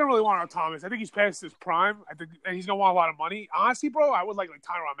 I don't really want Earl Thomas. I think he's past his prime. I think, and he's gonna want a lot of money. Honestly, bro, I would like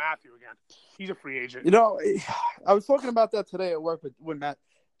Tyrann Mathieu again. He's a free agent. I was talking about that today at work with Matt.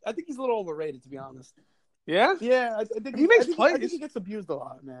 I think he's a little overrated, to be honest. Yeah? Yeah, I think he makes plays. I think he gets abused a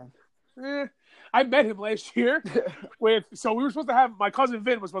lot, man. I met him last year. So we were supposed to have my cousin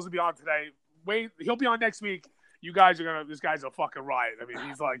Vin was supposed to be on today. Wait, he'll be on next week. You guys are this guy's a fucking riot.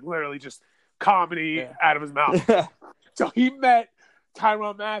 He's literally just comedy out of his mouth. So he met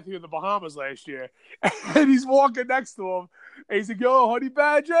Tyrann Mathieu in the Bahamas last year, and he's walking next to him. And he's like, "Yo, Honey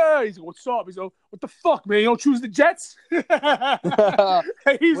Badger." He's like, "What's up?" He's like, "What the fuck, man? You don't choose the Jets?" And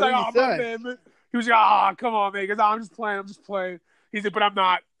he's like, "Oh, my man." He was like, come on, man. He goes, I'm just playing. He's like, but I'm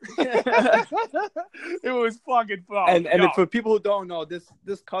not. It was fucking fun. And for people who don't know, this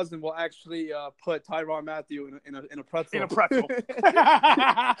cousin will actually put Tyrann Mathieu in a pretzel. In a pretzel.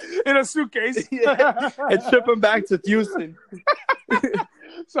 In a suitcase. And ship him back to Houston.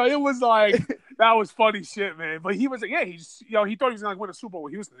 So it was that was funny shit, man. But he was he thought he was going to win a Super Bowl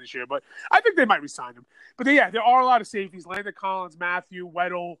with Houston this year. But I think they might resign him. But there are a lot of safeties. Landon Collins, Mathieu,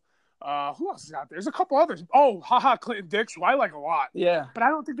 Weddle. Who else is out there? There's a couple others. Oh, Clinton Dix, who I like a lot. Yeah, but I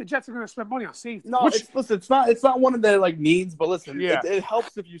don't think the Jets are going to spend money on safety. No, it's not one of their needs. But listen, it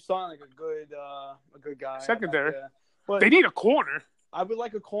helps if you sign a good guy. Secondary, but they need a corner. I would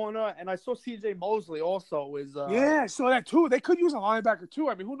like a corner, and I saw C.J. Mosley also is. I saw that too. They could use a linebacker too.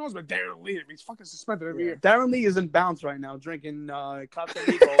 Who knows about Darren Lee? He's fucking suspended every year. Darren Lee is in bounce right now, drinking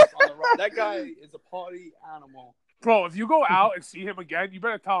Casamigos on the road. That guy is a party animal. Bro, if you go out and see him again, you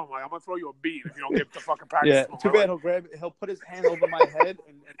better tell him, I'm going to throw you a beat if you don't get the fucking practice. Yeah, too bad he'll put his hand over my head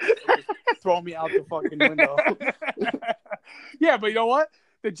and just throw me out the fucking window. Yeah, but you know what?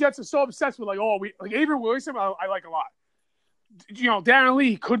 The Jets are so obsessed with, Adrian Williamson, I like a lot. Darren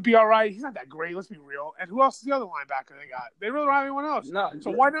Lee could be all right. He's not that great. Let's be real. And who else is the other linebacker they got? They really don't have anyone else. No,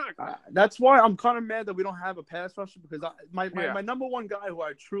 so why not? That's why I'm kind of mad that we don't have a pass rusher because my number one guy who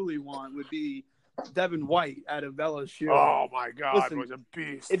I truly want would be Devin White out of LSU. Oh, my God. Listen, was a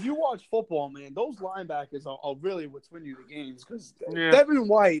beast. If you watch football, man, those linebackers are really what's winning you the games because Devin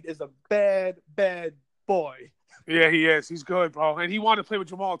White is a bad, bad boy. Yeah, he is. He's good, bro. And he wanted to play with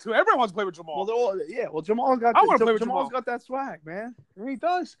Jamal, too. Everyone wants to play with Jamal. Well, Jamal got Jamal's got that swag, man. He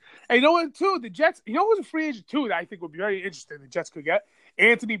does. And you know what, too? The Jets, who's a free agent, too, that I think would be very interesting the Jets could get?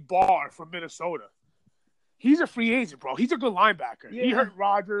 Anthony Barr from Minnesota. He's a free agent, bro. He's a good linebacker. Yeah. He hurt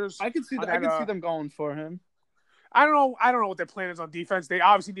Rodgers. I can see them going for him. I don't know what their plan is on defense. They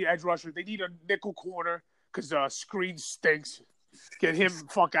obviously need edge rusher. They need a nickel corner because screen stinks. Get him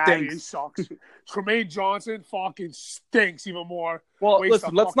fuck out of here. He sucks. Tremaine Johnson fucking stinks even more. Well,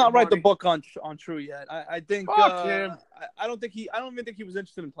 listen, let's not write the book on True yet. I think him. I don't even think he was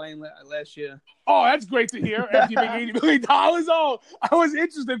interested in playing last year. Oh, that's great to hear. After you make $80 million. Oh, I was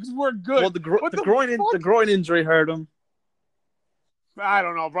interested because we're good. Well, the groin injury hurt him. I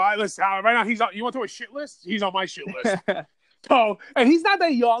don't know, bro. Listen, right now he's on. You want to throw a shit list? He's on my shit list. So, and he's not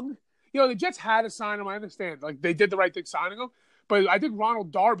that young. The Jets had to sign him. I understand. Like they did the right thing signing him. But I think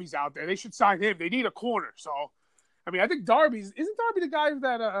Ronald Darby's out there. They should sign him. They need a corner. So, I mean, I think isn't Darby the guy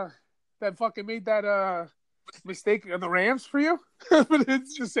that fucking made that mistake on the Rams for you? But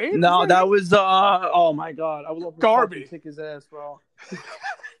it's just saying. No, that was oh my God, I would love Darby to kick his ass, bro.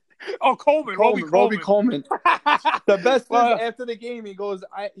 Oh, Coleman. Roby Coleman. The best is after the game, he goes,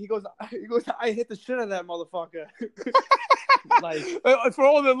 I hit the shit out of that motherfucker. Like for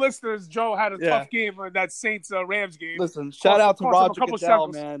all the listeners, Joe had a tough game in that Saints Rams game. Listen, shout out to Roger Goodell,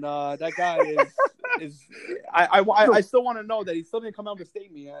 man. That guy is. I still want to know that he still didn't come out with a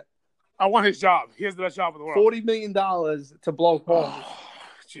statement yet. I want his job. He has the best job in the world. $40 million to blow calls. Oh,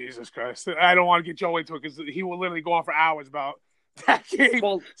 Jesus Christ! I don't want to get Joe into it because he will literally go on for hours about that game.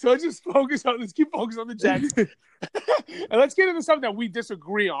 Well, so let's keep focusing on the Jets, and let's get into something that we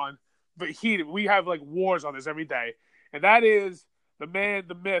disagree on, but heated. We have like wars on this every day. And that is the man,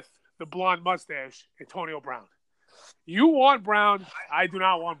 the myth, the blonde mustache, Antonio Brown. You want Brown. I do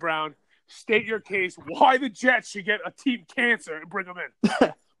not want Brown. State your case why the Jets should get a team cancer and bring him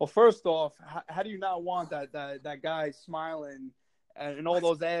in. Well, first off, how do you not want that guy smiling in all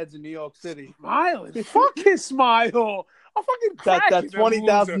those ads in New York City? Smiling? Fuck his smile. I'll fucking crack that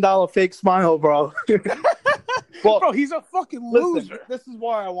 $20,000 fake smile, bro. Well, bro, he's a fucking loser. Listen, this is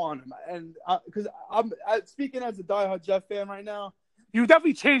why I want him, and because I'm speaking as a diehard Jeff fan right now. You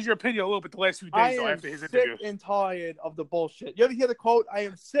definitely changed your opinion a little bit the last few days after his interview. I am sick and tired of the bullshit. You ever hear the quote? I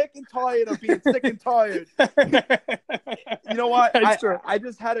am sick and tired of being sick and tired. You know what? I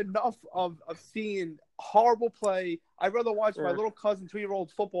just had enough of seeing horrible play. I'd rather watch my little cousin 2-year-old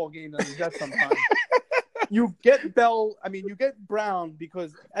football game than the Jets sometimes. You get Brown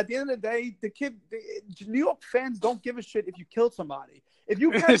because at the end of the day, New York fans don't give a shit if you kill somebody. If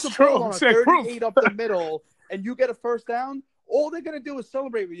you catch the ball on a 38 up the middle and you get a first down, all they're going to do is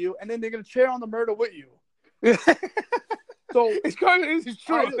celebrate with you, and then they're going to cheer on the murder with you. So it's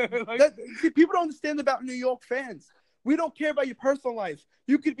true. People don't understand about New York fans. We don't care about your personal life.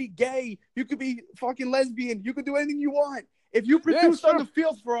 You could be gay. You could be fucking lesbian. You could do anything you want. If you produce on the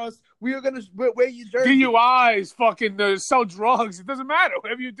field for us, we are going to wear your jersey. DUIs, fucking sell drugs. It doesn't matter.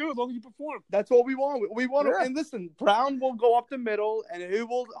 Whatever you do, as long as you perform. That's what we want. We want to. And listen, Brown will go up the middle, and he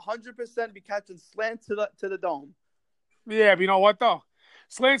will 100% be catching slants to the dome. Yeah, but you know what, though?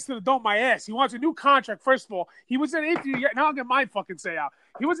 Slants to the dome, my ass. He wants a new contract, first of all. He was in an interview. Now I'll get my fucking say out.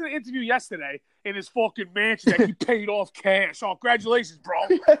 He was in an interview yesterday in his fucking mansion that he paid off cash. Oh, congratulations, bro.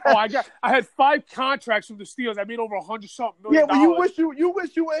 Oh, I had 5 contracts from the Steelers. I made over $100-something million. Yeah, well, you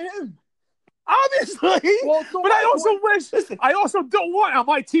wish you were him. Obviously. Well, so but I also don't want on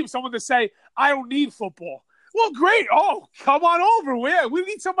my team someone to say, I don't need football. Well, great. Oh, come on over. We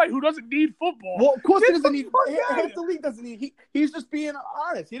need somebody who doesn't need football. Well, of course he doesn't need – half the league doesn't need – he's just being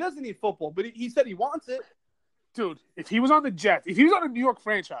honest. He doesn't need football, but he said he wants it. Dude, if he was on the Jets, if he was on a New York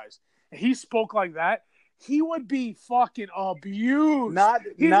franchise, and he spoke like that, he would be fucking abused.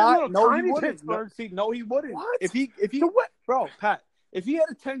 He wouldn't. No, he wouldn't. What? If he bro, Pat, if he had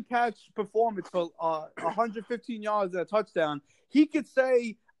a 10-catch performance for 115 yards and a touchdown, he could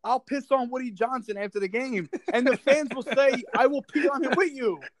say – I'll piss on Woody Johnson after the game, and the fans will say, I will pee on him with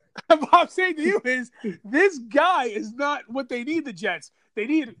you. What I'm saying to you is, this guy is not what they need, the Jets. They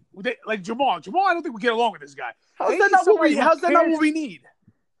need, like Jamal. Jamal, I don't think we get along with this guy. How's that not what we need?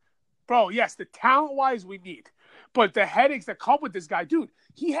 Bro, yes, the talent-wise we need. But the headaches that come with this guy, dude,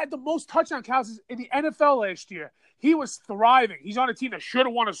 he had the most touchdown counts in the NFL last year. He was thriving. He's on a team that should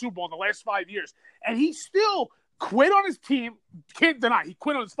have won a Super Bowl in the last 5 years. And he still quit on his team. Can't deny, he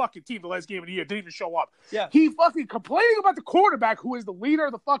quit on his fucking team the last game of the year. Didn't even show up. Yeah. He fucking complaining about the quarterback who is the leader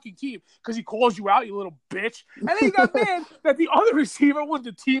of the fucking team because he calls you out, you little bitch. And then he got mad that the other receiver won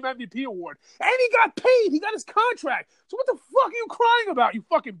the team MVP award. And he got paid. He got his contract. So what the fuck are you crying about, you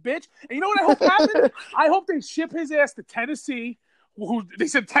fucking bitch? And you know what I hope happens? I hope they ship his ass to Tennessee. Who they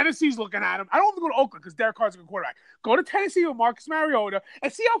said Tennessee's looking at him. I don't want to go to Oakland because Derek Carr's a good quarterback. Go to Tennessee with Marcus Mariota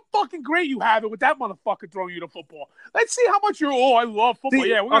and see how fucking great you have it with that motherfucker throwing you the football. Let's see how much you're. Oh, I love football.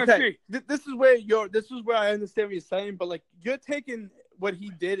 Yeah, we're gonna see. This is where I understand what you're saying, but like you're taking what he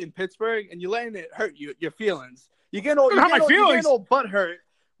did in Pittsburgh and you're letting it hurt your feelings. You're getting all butt hurt.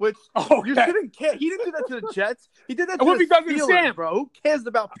 Which you shouldn't care. He didn't do that to the Jets. He did that to the Steelers, bro. Who cares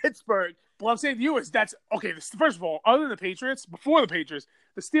about Pittsburgh? What I'm saying to you is that's okay. First of all, other than the Patriots, before the Patriots,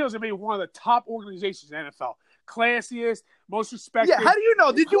 the Steelers are maybe one of the top organizations in the NFL. Classiest, most respected. Yeah, how do you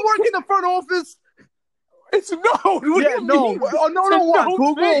know? Did you work in the front office? It's no. No. What?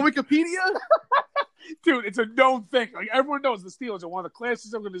 Google or Wikipedia? Dude, it's a known thing. Like everyone knows the Steelers are one of the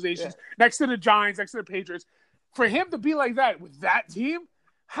classiest organizations next to the Giants, next to the Patriots. For him to be like that with that team,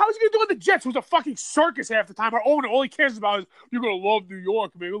 how's he going to do with the Jets, who's a fucking circus half the time? Our owner, all he cares about is, you're going to love New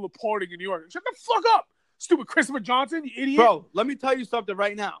York, man. You're going to partying in New York. Shut the fuck up, stupid Christopher Johnson, you idiot. Bro, let me tell you something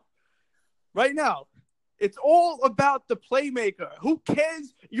right now. Right now, it's all about the playmaker. Who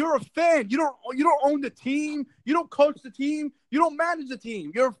cares? You're a fan. You don't own the team. You don't coach the team. You don't manage the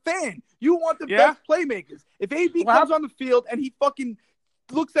team. You're a fan. You want the best playmakers. If AB comes on the field and he fucking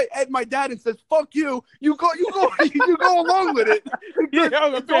looks at my dad and says, "Fuck you," you go along with it. It's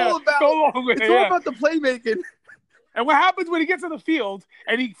all about the playmaking. And what happens when he gets on the field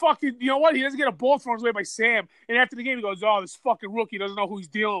and he fucking, you know what? He doesn't get a ball thrown his way by Sam. And after the game, he goes, "Oh, this fucking rookie doesn't know who he's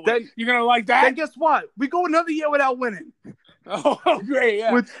dealing with." Then, you're gonna like that? Then guess what? We go another year without winning. Oh, great.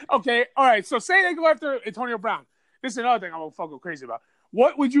 Yeah. Okay. All right. So say they go after Antonio Brown. This is another thing I'm gonna fucking crazy about.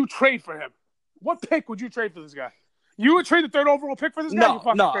 What would you trade for him? What pick would you trade for this guy? You would trade the third overall pick for this guy?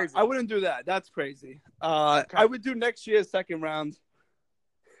 No, crazy. I wouldn't do that. That's crazy. I would do next year's second round.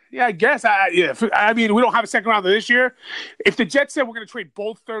 Yeah, I guess. I mean, we don't have a second round this year. If the Jets said we're going to trade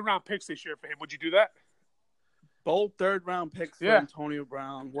both third-round picks this year for him, would you do that? Both third-round picks for Antonio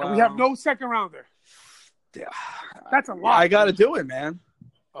Brown. Wow. And we have no second rounder. Yeah. That's a lot. I got to do it, man.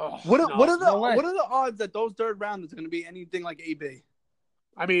 Oh, what are the odds that those third rounders are going to be anything like AB?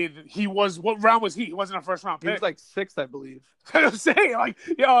 I mean, what round was he? He wasn't a first round pick. He was like sixth, I believe. I'm saying,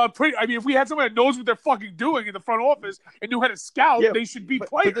 if we had someone that knows what they're fucking doing in the front office and knew how to scout, they should be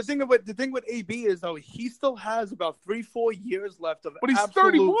players. But the thing with AB is, though, he still has about 3-4 years left of he's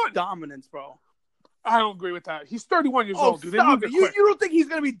absolute 31. dominance, bro. I don't agree with that. He's 31 years old, dude. Stop it. You don't think he's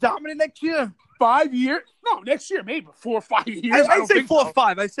going to be dominant next year? 5 years? No, next year, maybe 4 or 5 years. I didn't say 4 or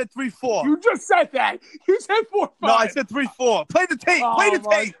 5. I said 3-4. You just said that. You said 4 or 5. No, I said 3-4. Play the tape. Play the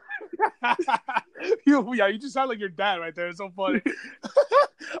tape. You just sound like your dad right there. It's so funny.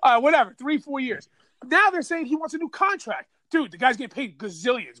 All right, whatever. 3-4 years. Now they're saying he wants a new contract. Dude, the guy's getting paid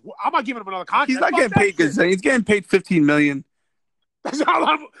gazillions. I'm not giving him another contract. He's not getting paid gazillions. He's getting paid $15 million. That's not a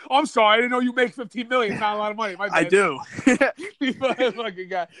lot of, I'm sorry. I didn't know you make $15 million. It's not a lot of money. My bad. I do. Fucking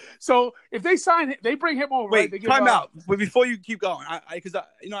guy. So if they sign, they bring him over. Wait, right? time out. But before you keep going, I'm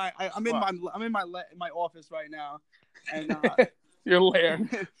in my office right now, and your lair.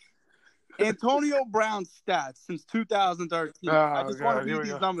 Antonio Brown's stats since 2013. I just want to read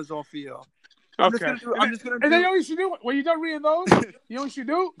these numbers off for you. I'm just gonna. And then you know what you should do? When you're done reading those, you know what you should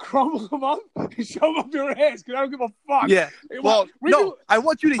do? Crumble them up and shove them up your ass because I don't give a fuck. Yeah. Well, I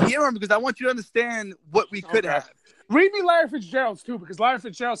want you to hear them because I want you to understand what we could have. Read me Larry Fitzgerald's too because Larry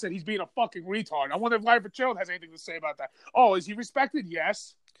Fitzgerald said he's being a fucking retard. I wonder if Larry Fitzgerald has anything to say about that. Oh, is he respected?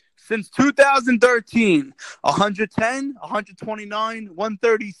 Yes. Since 2013, 110, 129,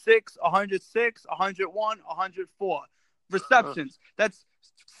 136, 106, 101, 104 receptions. That's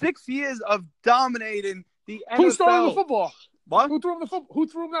 6 years of dominating the NFL. Who's throwing the football? What? Who threw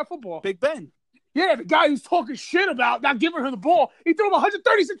him that football? Big Ben. Yeah, the guy who's talking shit about not giving her the ball. He threw him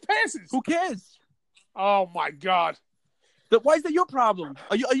 136 passes. Who cares? Oh my God. Why is that your problem?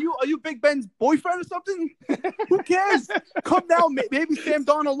 Are you Big Ben's boyfriend or something? Who cares? Come down. Maybe Sam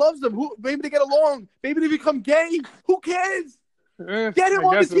Darnold loves them. Maybe they get along. Maybe they become gay. Who cares? Get him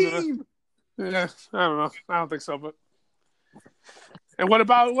on the team. Yeah, I don't know. I don't think so, but. And what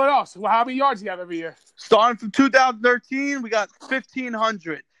else? Well, how many yards do you have every year? Starting from 2013, we got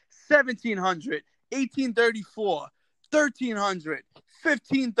 1,500, 1,700, 1,834, 1,300,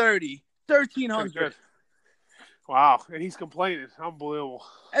 1,530, 1,300. Wow, and he's complaining. Unbelievable.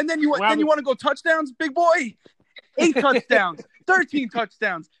 And then you want to go touchdowns, big boy? 8 touchdowns, 13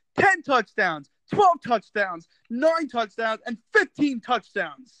 touchdowns, 10 touchdowns, 12 touchdowns, 9 touchdowns, and 15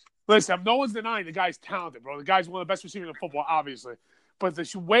 touchdowns. Listen, no one's denying the guy's talented, bro. The guy's one of the best receivers in football, obviously. But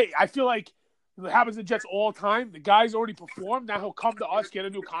I feel like it happens to the Jets all the time. The guy's already performed. Now he'll come to us, get a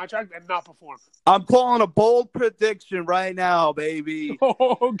new contract, and not perform. I'm calling a bold prediction right now, baby.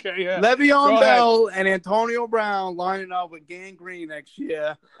 Oh, okay, yeah. Le'Veon Bell and Antonio Brown lining up with Gang Green next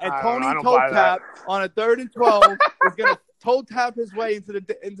year. And Tony toe tap on a 3rd and 12 is going to toe tap his way into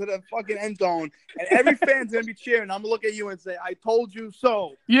the fucking end zone. And every fan's going to be cheering. I'm going to look at you and say, I told you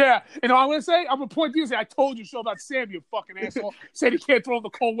so. Yeah. And I'm going to say, I'm going to point to you and say, I told you so about Sam, you fucking asshole. Said he can't throw in the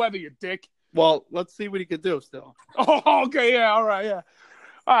cold weather, you dick. Well, let's see what he could do still. Oh, okay, yeah, all right, yeah.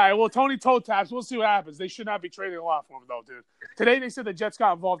 All right, well, Tony toe taps. We'll see what happens. They should not be trading a lot for him, though, dude. Today they said the Jets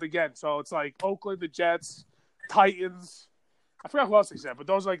got involved again. So it's like Oakland, the Jets, Titans. I forgot who else they said, but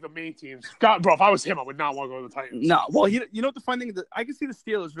those are like the main teams. God, bro, if I was him, I would not want to go to the Titans. No, well, you know what the funny thing is? I can see the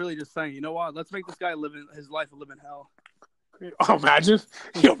Steelers really just saying, you know what? Let's make this guy live his life a living hell. Oh, imagine.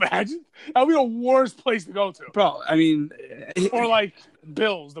 Can you imagine? That would be the worst place to go to. Bro, I mean. Or like the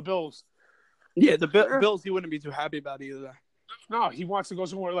Bills. Yeah, the Bills he wouldn't be too happy about either. No, he wants to go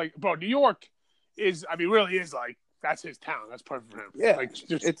somewhere like, bro, New York really is like, that's his town. That's perfect for him. Yeah, like,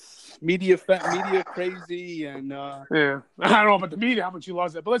 it's media crazy and yeah. I don't know about the media, how much he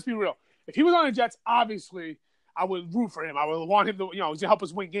loves it, but let's be real. If he was on the Jets, obviously, I would root for him. I would want him to, to help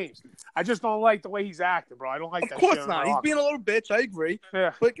us win games. I just don't like the way he's acting, bro. I don't like that shit. Of course not. He's being a little bitch. I agree.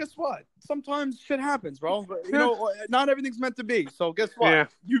 Yeah. But guess what? Sometimes shit happens, bro. But, not everything's meant to be. So guess what? Yeah.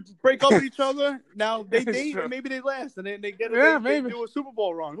 You break up with each other. Now they date, and maybe they last, and then they get they do a Super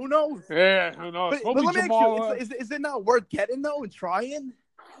Bowl run. Who knows? Yeah, who knows? But let me ask you: is it not worth getting though and trying?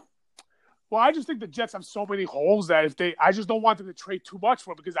 Well, I just think the Jets have so many holes that I just don't want them to trade too much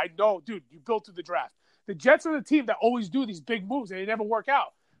for, because I know, dude, you built through the draft. The Jets are the team that always do these big moves, and they never work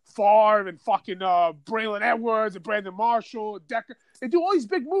out. Favre and fucking Braylon Edwards and Brandon Marshall, Decker. They do all these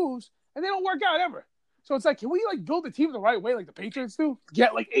big moves, and they don't work out ever. So it's like, can we like build a team the right way like the Patriots do?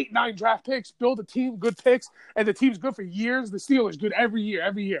 Get like 8, 9 draft picks, build a team, good picks, and the team's good for years. The Steelers good every year.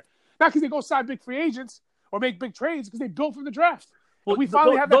 Not because they go sign big free agents or make big trades, because they build from the draft. Well, we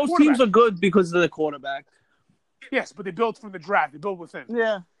finally have that those teams are good because of the quarterback. Yes, but they build from the draft. They build within.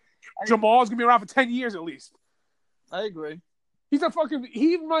 Yeah. Jamal's going to be around for 10 years at least. I agree. He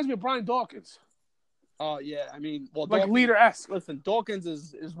reminds me of Brian Dawkins. Oh, yeah. I mean, well, like leader-esque. Listen, Dawkins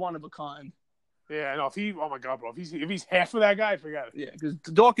is one of a kind. Yeah, no, oh my God, bro. If he's half of that guy, forget it. Yeah, because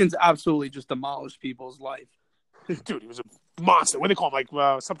Dawkins absolutely just demolished people's life. Dude, he was a monster. What do they call him?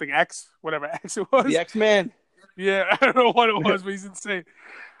 Like something X? Whatever X it was. The X-Man. Yeah, I don't know what it was, but he's insane.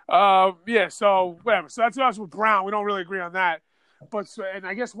 Yeah, so whatever. So that's us with Brown. We don't really agree on that. And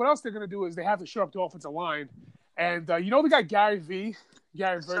I guess what else they're going to do is they have to shore up the offensive line. And the guy Gary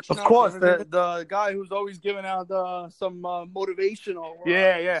Virchinow? Of course, the guy who's always giving out some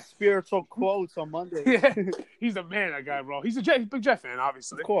motivational spiritual quotes on Monday. Yeah, he's the man, that guy, bro. He's a big Jet fan,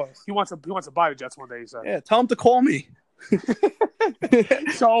 obviously. Of course. He wants to buy the Jets one day, he said. Yeah, tell him to call me.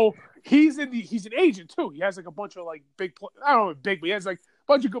 So he's an agent, too. He has like a bunch of like I don't know big, but he has like a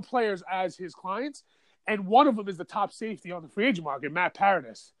bunch of good players as his clients. And one of them is the top safety on the free agent market, Matt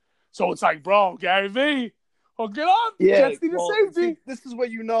Paradis. So it's like, bro, Gary V, hook it up. Yeah, Jets need a safety. See, this is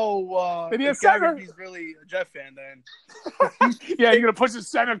what you know. Gary V's really a Jet fan then. Yeah, you're going to push a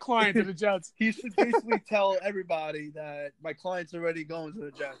center client to the Jets. He should basically tell everybody that my client's already going to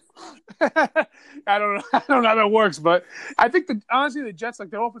the Jets. I don't know how that works, but I think honestly the Jets, like,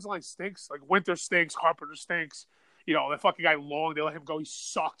 their offensive line stinks. Like, Winter stinks, Carpenter stinks. That fucking guy Long, they let him go. He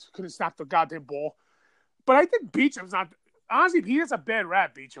sucked. Couldn't snap the goddamn ball. But I think Beacham's not – honestly, he has a bad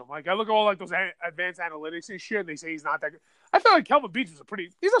rap, Beacham. Like, I look at all, like, those advanced analytics and shit, and they say he's not that good. I feel like Kelvin Beacham's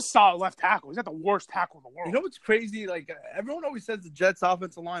he's a solid left tackle. He's not the worst tackle in the world. You know what's crazy? Like, everyone always says the Jets'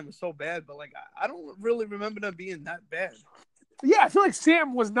 offensive line was so bad, but, like, I don't really remember them being that bad. Yeah, I feel like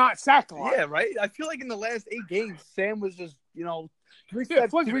Sam was not sacked a lot. Yeah, right? I feel like in the last 8 games, Sam was just,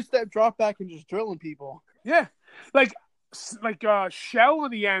 three-step drop back and just drilling people. Yeah. Like Shell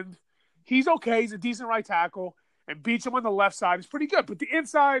in the end, he's okay. He's a decent right tackle. And Beacham on the left side is pretty good. But the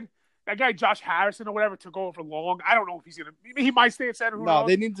inside, that guy Josh Harrison or whatever took over for Long. I don't know if he's going to – he might stay at center. Who knows?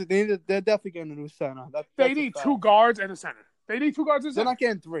 They're definitely getting a new center. They need 2 guards and a center. They need 2 guards and a center. They're not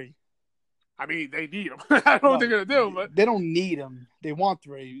getting 3. I mean, they need them. I don't know what they're going to do. But they don't need them. They want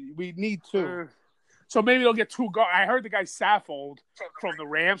 3. We need 2. So maybe they'll get 2 guards. I heard the guy Saffold from the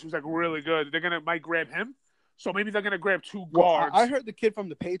Rams, who's like really good. They're might grab him. So maybe they're going to grab 2 guards. I heard the kid from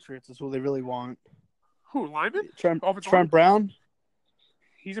the Patriots is who they really want. Who, Lyman? Trent Brown.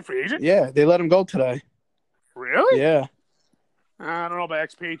 He's a free agent? Yeah, they let him go today. Really? Yeah. I don't know about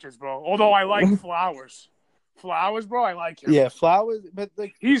ex-Patriots, bro. Although I like Flowers. Flowers, bro, I like him. Yeah, Flowers, but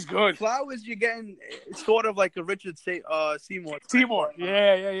like he's good. Flowers, you're getting sort of like a Richard Seymour. Seymour,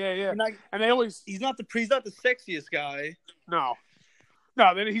 yeah. And they always he's not the sexiest guy. No,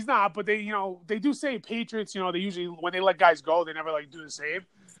 he's not. But they do say Patriots. They usually when they let guys go, they never like do the same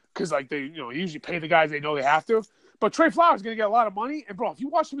because like they usually pay the guys they know they have to. But Trey Flowers is gonna get a lot of money, and bro, if you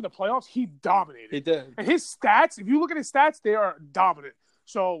watch him in the playoffs, he dominated. He did. And his stats, if you look at his stats, they are dominant.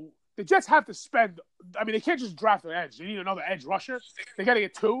 So the Jets have to spend. I mean, they can't just draft an edge. They need another edge rusher. They got to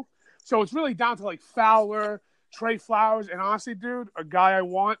get two. So it's really down to like Fowler, Trey Flowers, and honestly, dude, a guy I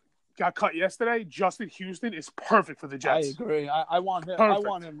want got cut yesterday. Justin Houston is perfect for the Jets. I agree. I want him. Perfect. I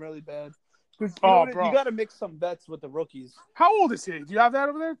want him really bad. Bro. You got to mix some bets with the rookies. How old is he? Do you have that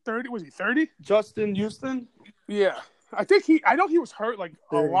over there? 30? Was he 30? Justin Houston? Yeah. I know he was hurt like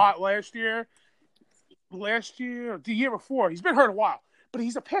a lot last year. The year before. He's been hurt a while. But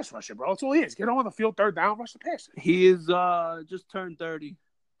he's a pass rusher, bro. That's all he is. Get on the field, third down, rush the pass. He is just turned 30.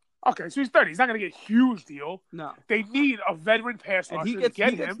 Okay, so he's 30. He's not going to get a huge deal. No. They need a veteran pass rusher to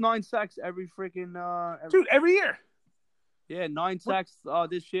get him. He gets 9 sacks every freaking... Dude, every year. Yeah, 9 sacks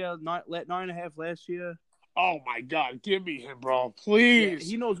this year, 9.5 last year. Oh, my God. Give me him, bro. Please.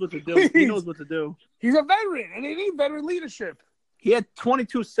 Yeah, he knows what to do. Please. He knows what to do. He's a veteran, and they need veteran leadership. He had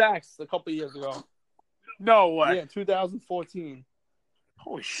 22 sacks a couple of years ago. No way. Yeah, 2014.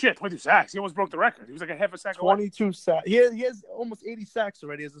 Holy shit, 22 sacks. He almost broke the record. He was like a half a sack 22 sacks. He has almost 80 sacks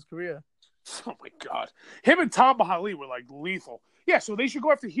already as his career. Oh, my God. Him and Tom Bahali were, like, lethal. Yeah, so they should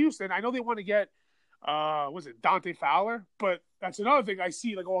go after Houston. I know they want to get, Dante Fowler? But that's another thing I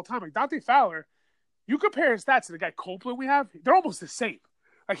see, like, all the time. Like, Dante Fowler, you compare his stats to the guy Copeland we have, they're almost the same.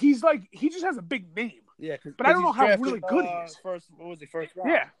 Like, he just has a big name. Yeah, but I don't know how really good he is. What was he, first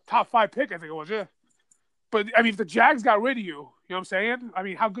round? Yeah, top 5 pick, I think it was, yeah. But, I mean, if the Jags got rid of you know what I'm saying? I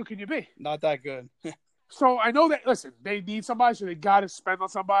mean, how good can you be? Not that good. So, I know that, listen, they need somebody, so they got to spend on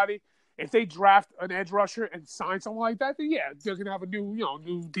somebody. If they draft an edge rusher and sign someone like that, then, yeah, they're going to have a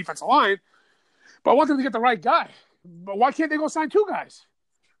new defensive line. But I want them to get the right guy. But why can't they go sign 2 guys?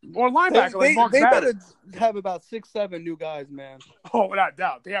 Or linebacker like Mark They Madden. better have about 6-7 new guys, man. Oh, without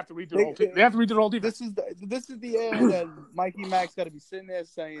doubt. They have to redo the whole team. They have to redo the whole defense. This is the end that Mikey Mack's got to be sitting there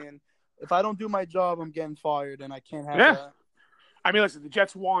saying, if I don't do my job, I'm getting fired, and I can't have that. I mean, listen, the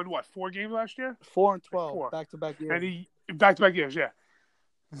Jets won, 4 games last year? 4-12, back-to-back years. And back-to-back years, yeah.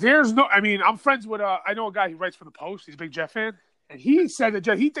 I'm friends with, I know a guy who writes for the Post. He's a big Jet fan. And he said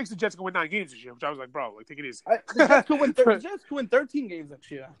that he thinks the Jets can win 9 games this year, which I was like, bro, take it easy. The Jets could win 13 games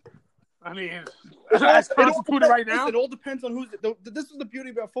next year. I mean, as constituted right now. It all depends on who's. This is the beauty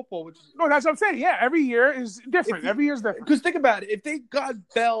about football, which is. No, that's what I'm saying. Yeah, every year is different. Every year is different. Because think about it. If they got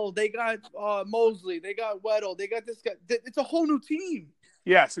Bell, they got Mosley, they got Weddle, they got this guy. It's a whole new team.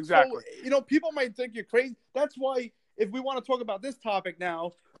 Yes, exactly. So, people might think you're crazy. That's why, if we want to talk about this topic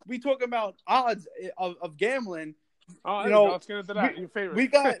now, we talk about odds of gambling. Oh, let's get into that. Your favorite.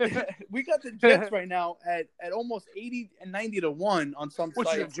 We got the Jets right now at almost 80 and 90 to 1 on some sites.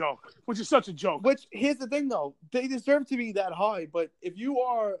 Which is a joke. Which is such a joke. Which, here's the thing though, they deserve to be that high. But if you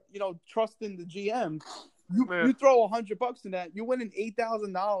are, trusting the GM, you throw $100 in that, you're winning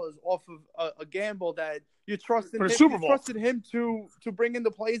 $8,000 off of a gamble that you're trusting. For the Super Bowl. You trusted him to bring in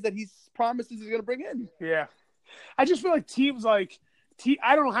the plays that he promises he's going to bring in. Yeah, I just feel like teams like.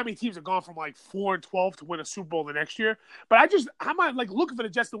 I don't know how many teams have gone from 4-12 to win a Super Bowl the next year, but I'm not looking for the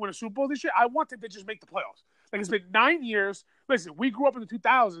Jets to win a Super Bowl this year. I want them to just make the playoffs. It's been 9 years. Listen, we grew up in the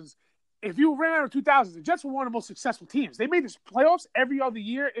 2000s. If you ran out of 2000s, the Jets were one of the most successful teams. They made the playoffs every other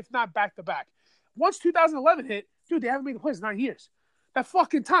year, if not back to back. Once 2011 hit, dude, they haven't made the playoffs in 9 years. That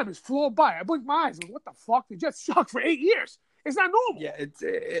fucking time has flown by. I blinked my eyes. What the fuck? The Jets sucked for 8 years. It's not normal. Yeah,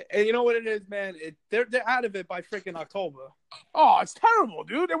 and you know what it is, man. They're out of it by freaking October. Oh, it's terrible,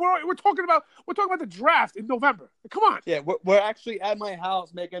 dude. And we're talking about the draft in November. Come on. Yeah, we're actually at my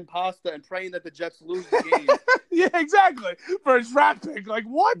house making pasta and praying that the Jets lose the game. Yeah, exactly. For a draft pick,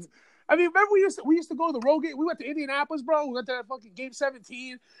 what? I mean, remember we used to go to the road game. We went to Indianapolis, bro. We went to that fucking game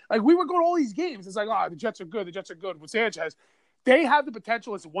 17. We would go to all these games. It's the Jets are good. The Jets are good with Sanchez. They have the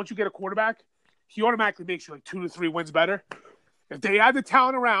potential. Listen, once you get a quarterback, he automatically makes you 2 to 3 wins better. If they add the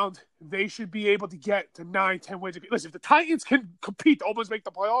talent around, they should be able to get to 9, 10 wins. Listen, if the Titans can compete to almost make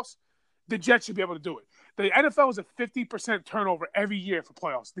the playoffs, the Jets should be able to do it. The NFL is a 50% turnover every year for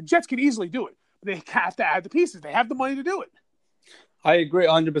playoffs. The Jets can easily do it, but they have to add the pieces. They have the money to do it. I agree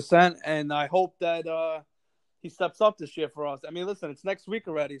 100%, and I hope that he steps up this year for us. I mean, listen, it's next week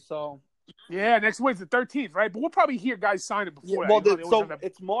already, so Yeah, next week's the 13th, right? But we'll probably hear guys signing before Well, that. so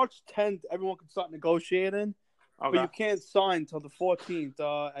it's March 10th. Everyone can start negotiating, but you can't sign until the 14th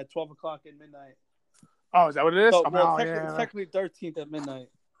at 12 o'clock at midnight. Oh, is that what it is? So, it's technically 13th at midnight.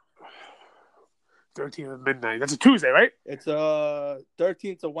 13th at midnight. That's a Tuesday, right? It's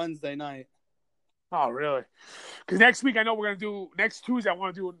 13th to Wednesday night. Oh, really? Because next week I know we're gonna do next Tuesday.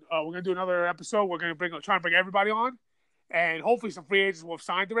 We're gonna do another episode. We're gonna try and bring everybody on, and hopefully some free agents will have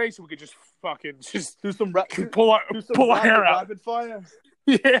signed today, so we could just do some pull our hair out. Rapid fire.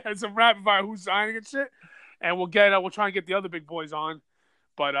 Yeah, some rapid fire. Who's signing and shit, and we'll try and get the other big boys on.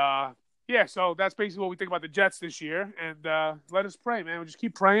 But yeah, so that's basically what we think about the Jets this year, and let us pray, man. We'll just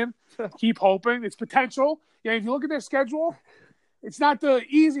keep praying, keep hoping. It's potential. Yeah, if you look at their schedule. It's not the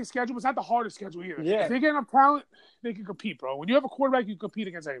easiest schedule, but it's not the hardest schedule either. Yeah. If they get enough talent, they can compete, bro. When you have a quarterback, you can compete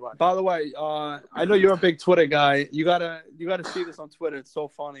against anybody. By the way, I know you're a big Twitter guy. You gotta see this on Twitter. It's so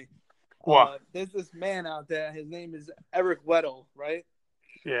funny. What? There's this man out there. His name is Eric Weddle, right?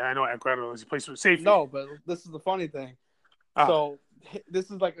 Yeah, I know Eric Weddle. He plays for safety. No, but this is the funny thing. So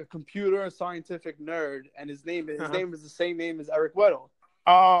this is like a computer scientific nerd, and his name is the same name as Eric Weddle.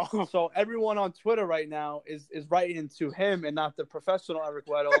 Oh, so everyone on Twitter right now is writing to him and not the professional Eric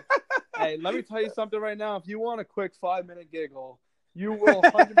Weddle. Hey, let me tell you something right now. If you want a quick 5-minute giggle, you will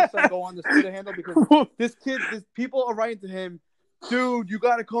 100% go on this Twitter handle because people are writing to him, dude, you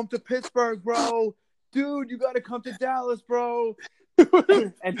got to come to Pittsburgh, bro. Dude, you got to come to Dallas, bro.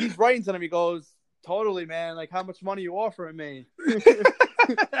 And he's writing to him. He goes, totally, man. Like, how much money you offering me?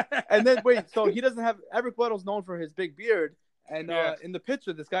 And then, wait, so he doesn't have – Eric Weddle's known for his big beard. And in the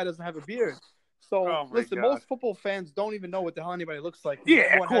picture, this guy doesn't have a beard. So, listen, most football fans don't even know what the hell anybody looks like.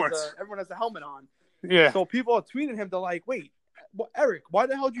 Yeah, of course. Everyone has a helmet on. Yeah. So people are tweeting him. They're like, wait, Eric, why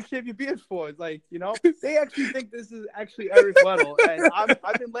the hell did you shave your beard for? It's like, they actually think this is actually Eric Weddle. And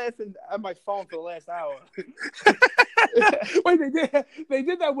I've been laughing at my phone for the last hour. Wait, they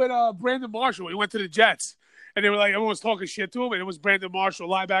did that with Brandon Marshall. He went to the Jets. And they were like, everyone was talking shit to him, and it was Brandon Marshall,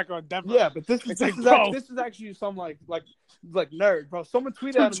 linebacker on Denver. Yeah, but this is actually some like nerd, bro. Someone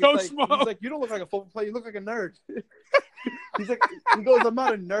tweeted at him. He's like, you don't look like a football player. You look like a nerd. He goes, I'm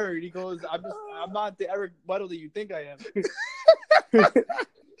not a nerd. He goes, I'm not the Eric Weddle that you think I am.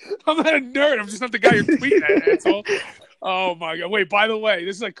 I'm not a nerd. I'm just not the guy you're tweeting at. That's all. Oh my god! Wait, by the way,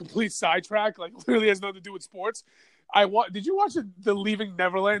 this is a complete sidetrack. Like, literally has nothing to do with sports. Did you watch the Leaving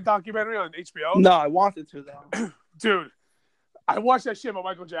Neverland documentary on HBO? No, I wanted to though. Dude, I watched that shit about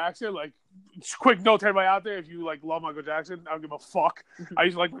Michael Jackson. Like, quick note to everybody out there: if you love Michael Jackson, I don't give a fuck. I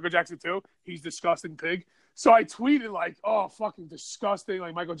used to like Michael Jackson too. He's disgusting pig. So I tweeted like, "Oh, fucking disgusting,"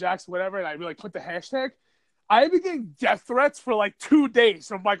 like Michael Jackson, whatever, and I put the hashtag. I have been getting death threats for 2 days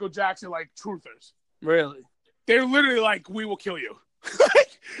from Michael Jackson truthers. Really? They're literally like, "We will kill you."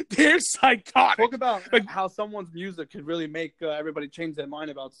 They're psychotic. Talk about how someone's music could really make everybody change their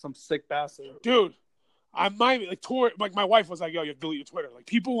mind about some sick bastard. Dude, my wife was like, "Yo, you have to delete your Twitter." Like,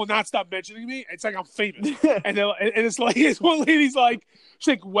 people will not stop mentioning me. It's like I'm famous, and it's like this one lady's like,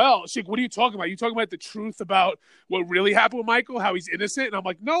 she's like, what are you talking about? You talking about the truth about what really happened with Michael, how he's innocent? And I'm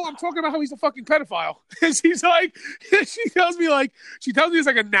like, no, I'm talking about how he's a fucking pedophile. And she's like, she tells me this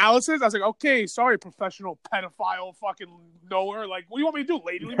analysis. I was like, okay, sorry, professional pedophile, fucking knower. Like, what do you want me to do,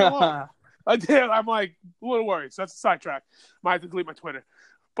 lady? Leave me alone. I'm like, a little worried. So that's a sidetrack. Might have to delete my Twitter.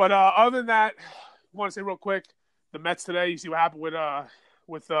 But other than that, I want to say real quick, the Mets today. You see what happened with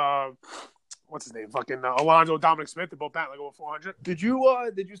what's his name? Fucking Alonso, Dominic Smith. They both batting over 400. Did you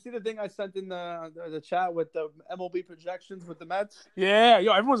see the thing I sent in the chat with the MLB projections with the Mets? Yeah,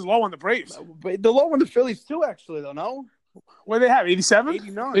 everyone's low on the Braves. But the low on the Phillies too, actually, though. No, what do they have? 87,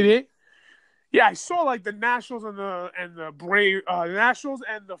 89, 88. Yeah, I saw the Nationals and the Braves, the Nationals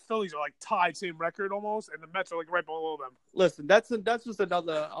and the Phillies are tied, same record almost, and the Mets are right below them. Listen, that's just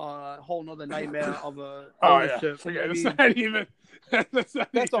another whole nother nightmare of a ownership. Yeah, that's not even.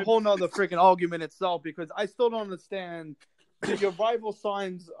 That's a whole nother freaking argument itself because I still don't understand. Your rival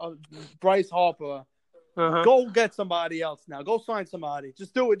signs Bryce Harper. Go get somebody else now. Go sign somebody.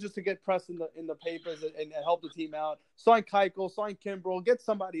 Just do it just to get press in the papers and help the team out. Sign Keuchel, sign Kimbrel. Get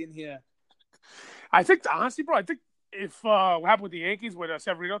somebody in here. I think, honestly, bro, if what happened with the Yankees with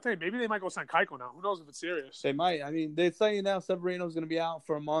Severino today, maybe they might go sign Keuchel now. Who knows if it's serious? They might. I mean, they're saying now Severino's going to be out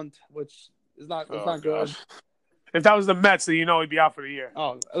for a month, which is not good. Gosh. If that was the Mets, then he'd be out for the year.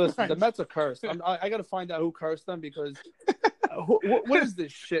 Oh, listen, the Mets are cursed. I got to find out who cursed them because what is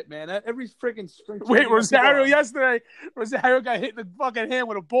this shit, man? Every freaking spring. Wait, Rosario yesterday. Rosario got hit in the fucking hand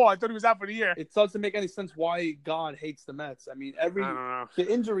with a ball. I thought he was out for the year. It doesn't make any sense why God hates the Mets. I mean, the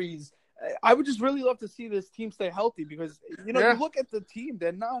injuries. I would just really love to see this team stay healthy because you look at the team;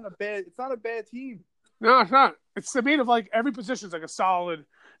 it's not a bad team. No, it's not. It's the mean of like every position is like a solid.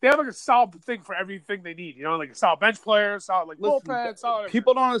 They have like a solid thing for everything they need. Like a solid bench player, solid like bullpen, solid.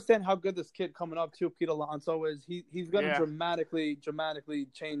 People don't understand how good this kid coming up too, Pete Alonso is. He's going to dramatically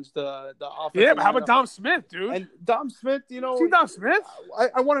change the offense. Yeah, but how about Dom Smith, dude? And Dom Smith, See Dom Smith?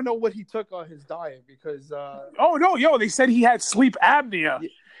 I want to know what he took on his diet because. They said he had sleep apnea,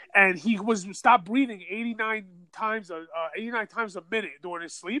 and he was stopped breathing 89 times a minute during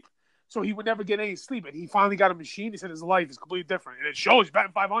his sleep. So he would never get any sleep, and he finally got a machine. He said his life is completely different, and it shows. He's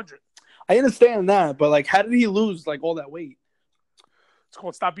batting 500. I understand that, but like, how did he lose like all that weight? It's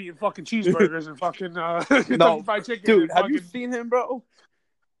called stop eating fucking cheeseburgers and fucking fried chicken. Dude, have you seen him, bro?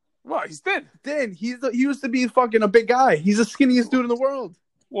 Well, he's thin. He used to be fucking a big guy. He's the skinniest dude in the world.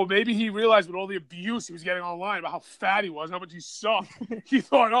 Well, maybe he realized with all the abuse he was getting online about how fat he was, how much he sucked. He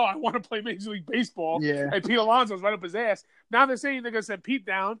thought, I want to play Major League Baseball. Yeah. And Pete Alonso's right up his ass. Now they're saying they're going to send Pete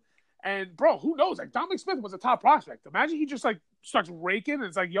down. And, bro, who knows? Like, Dominic Smith was a top prospect. Imagine he just, like, starts raking, and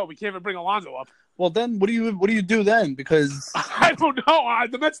it's like, we can't even bring Alonso up. Well, then what do you do then? Because I don't know.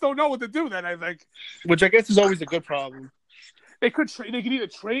 The Mets don't know what to do then, I think. Which I guess is always a good problem. They could either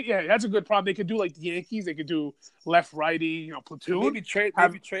trade. Yeah, that's a good problem. They could do, like, the Yankees. They could do left-righty, platoon. Maybe trade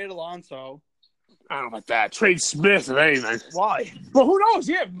Alonso. I don't know about that. Trade Smith, if anything. Why? Well, who knows?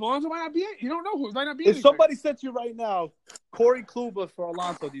 Yeah, Alonso might not be it. You don't know who might not be. If somebody said to you right now, Corey Kluber for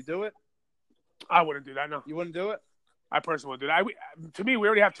Alonso, do you do it? I wouldn't do that. No, you wouldn't do it. I personally wouldn't do that. To me, we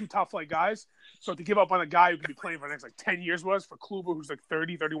already have two top flight guys. So to give up on a guy who could be playing for the next 10 years for Kluber, who's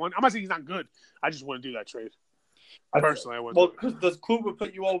 30, 31. I'm not saying he's not good. I just wouldn't do that trade. Personally, I wouldn't. Well, because does Kluber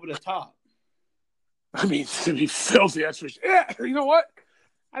put you over the top? I mean, to be filthy, that's for sure. Yeah, you know what?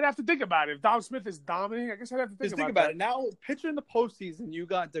 I'd have to think about it. If Dom Smith is dominating, I guess I'd have to think about it. Now, pitcher in the postseason, you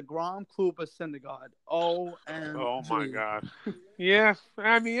got DeGrom, Kluber, Syndergaard. Oh, my God. Yeah.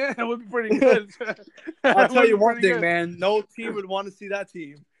 I mean, yeah, it would be pretty good. I'll tell you one thing, man. No team would want to see that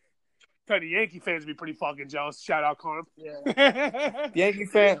team. The Yankee fans would be pretty fucking jealous. Shout out, Carm. Yeah. Yankee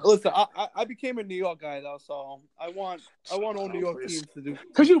fan. Listen, I became a New York guy, though, so I want all New York teams to do.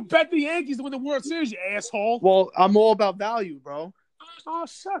 Because you bet the Yankees to win the World Series, you asshole. Well, I'm all about value, bro. Oh,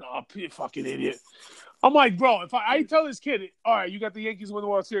 shut up, you fucking idiot. I'm like, bro, if I tell this kid, all right, you got the Yankees win the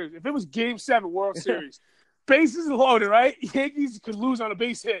World Series. If it was Game 7 World Series, bases loaded, right? Yankees could lose on a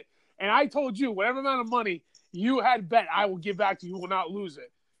base hit. And I told you, whatever amount of money you had bet, I will give back to you. You will not lose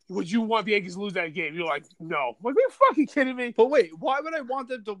it. Would you want the Yankees to lose that game? You're like, no. I'm like, are you fucking kidding me? But wait, why would I want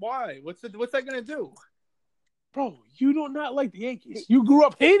them to? Why? What's that going to do? Bro, you do not like the Yankees. You grew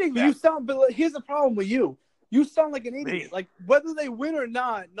up hating them. But here's the problem with you. You sound like an idiot. Like, whether they win or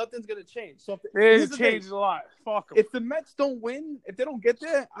not, nothing's going to change. So it changes a lot. Fuck them. If the Mets don't win, if they don't get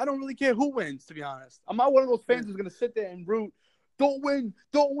there, I don't really care who wins, to be honest. I'm not one of those fans who's going to sit there and root. Don't win.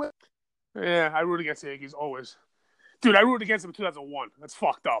 Yeah, I root against the Yankees always. Dude, I rooted against them in 2001. That's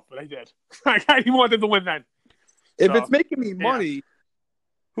fucked up, but I did. I didn't want them to win then. If it's making me money,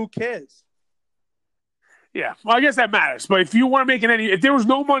 who cares? Yeah, well, I guess that matters. But if you weren't making if there was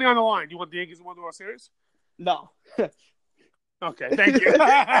no money on the line, do you want the Yankees to win the World Series? No. Okay, thank you.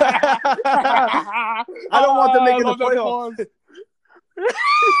 I don't want them making the playoffs.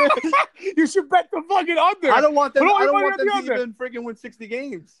 You should bet the fucking under. I don't want them to even freaking win 60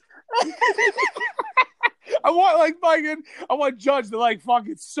 games. I want Judge to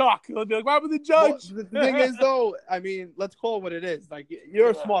fucking suck. They'll be like, what happened to Judge? Well, the thing is, though, I mean, let's call it what it is. Like, you're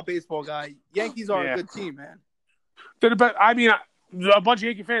a smart baseball guy. Yankees are a good team, man. They're the best. I mean, a bunch of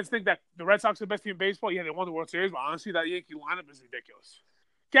Yankee fans think that the Red Sox are the best team in baseball. Yeah, they won the World Series, but honestly, that Yankee lineup is ridiculous.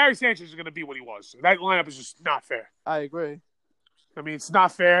 Gary Sanchez is going to be what he was. That lineup is just not fair. I agree. I mean, it's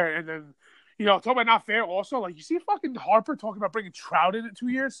not fair. And then, talking about not fair also, you see fucking Harper talking about bringing Trout in 2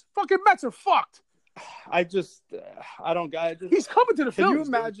 years? Fucking Mets are fucked. I don't got it. He's coming to the Phillies.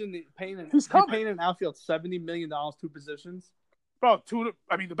 Can you imagine paying an outfield $70 million, 2 positions? Bro, the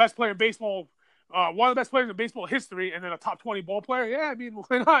best player in baseball, one of the best players in baseball history, and then a top 20 ball player. Yeah, I mean,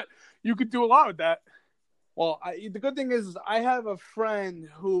 why not? You could do a lot with that. Well, the good thing is I have a friend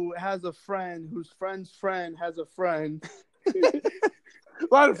who has a friend whose friend's friend has a friend. A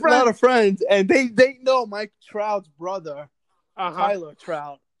lot of friends, and they know Mike Trout's brother, Tyler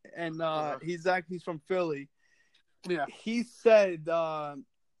Trout. And he's from Philly. Yeah. He said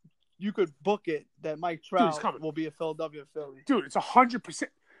you could book it that Mike Trout will be a Philadelphia Philly. Dude, it's 100%.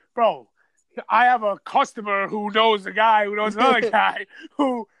 Bro, I have a customer who knows a guy who knows another guy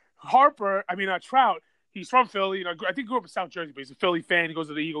who Trout, he's from Philly. I think he grew up in South Jersey, but he's a Philly fan. He goes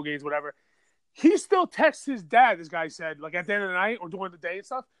to the Eagle games, whatever. He still texts his dad, this guy said, at the end of the night or during the day and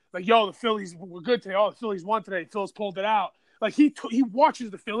stuff. like, yo, the Phillies were good today. Oh, the Phillies won today. Phillies pulled it out. Like, he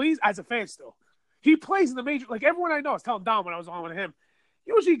watches the Phillies as a fan still. He plays in the major. Like, everyone I know, I was telling Dom when I was on with him,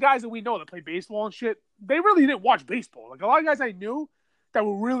 usually guys that we know that play baseball and shit, they really didn't watch baseball. Like, a lot of guys I knew that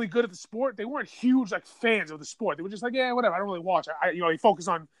were really good at the sport, they weren't huge, like, fans of the sport. They were just like, yeah, whatever, I don't really watch. He focused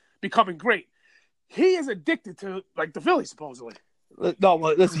on becoming great. He is addicted to, like, the Phillies, supposedly. No,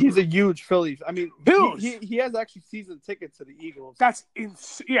 well, listen, he's a huge Philly. I mean, huge. He has actually season tickets to the Eagles. That's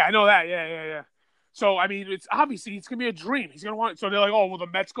insane. Yeah, I know that. Yeah. So, I mean, it's obviously it's going to be a dream. He's going to want it. So they're like, oh, will the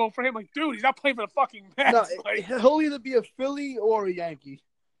Mets go for him? Like, dude, he's not playing for the fucking Mets. No, like, he'll either be a Philly or a Yankee.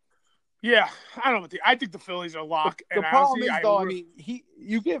 Yeah, I don't know. I think the Phillies are locked. The problem is, though, I mean,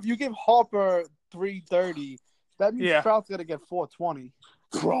 you give Harper $330. That means Trout's going to get $420.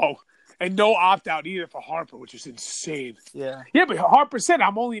 Bro. And no opt-out either for Harper, which is insane. Yeah. Yeah, but Harper said,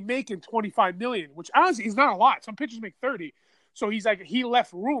 I'm only making $25 million, which honestly is not a lot. Some pitchers make 30. So he's like, he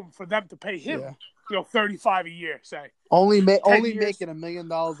left room for them to pay him, $35 a year, say. Only making $1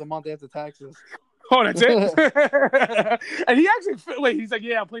 million a month after taxes. Oh, that's it? And he actually, he's like,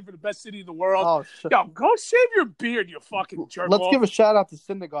 I'm playing for the best city in the world. Oh, shit. Yo, go shave your beard, you fucking jerk. Let's give a shout out to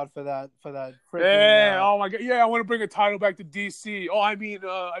Syndergaard for that. Freaking, oh my God. Yeah, I want to bring a title back to DC. Oh, I mean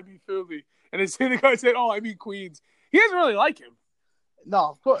Philly. And then Syndergaard said, oh, I mean Queens. He doesn't really like him.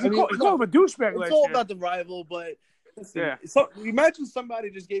 No, of course. He called him a douchebag last year. It's all about the rival, but listen, so imagine somebody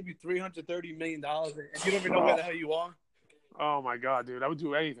just gave you $330 million and you don't even know where the hell you are. Oh my God, dude! I would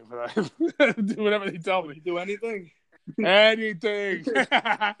do anything for that. Do whatever they tell me. Do anything. Anything.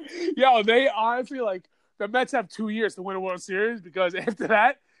 Yo, they honestly like the Mets have 2 years to win a World Series because after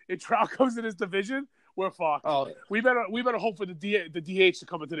that, if Trout goes in this division, we're fucked. Oh, we better hope for the DH to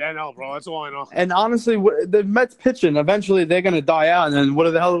come into the NL, bro. That's all I know. And honestly, the Mets pitching eventually they're gonna die out, and then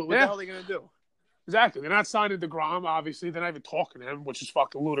what the hell are they gonna do? Exactly. They're not signing DeGrom, obviously. They're not even talking to him, which is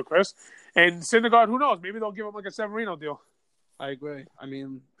fucking ludicrous. And Syndergaard, who knows? Maybe they'll give him like a Severino deal. I agree. I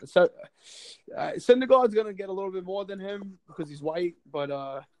mean, Syndergaard's going to get a little bit more than him because he's white, but...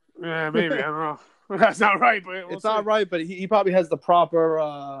 yeah, maybe. I don't know. That's not right, but it's not right, but he probably has the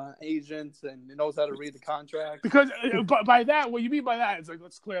proper agents and he knows how to read the contract. Because by that, what you mean by that is, like,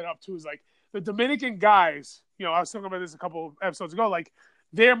 let's clear it up, too, is, like, the Dominican guys, I was talking about this a couple episodes ago, like,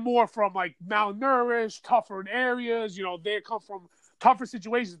 they're more from, like, malnourished, tougher areas. They come from tougher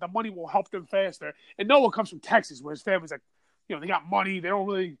situations. The money will help them faster. And Noah comes from Texas, where his family's, like, they got money. They're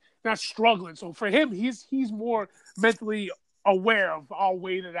not struggling. So for him, he's more mentally aware of, I'll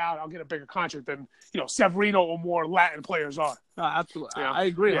wait it out. I'll get a bigger contract than, Severino or more Latin players are. No, absolutely. I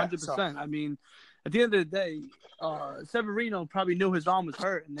agree 100%. So. I mean, at the end of the day, Severino probably knew his arm was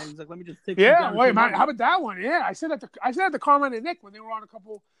hurt, and then he's like, let me just take wait, man, how about that one? Yeah, I said that to Carmine and Nick when they were on a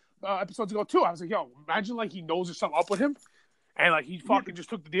couple episodes ago, too. I was like, yo, imagine, like, he knows there's something up with him, and, like, he fucking just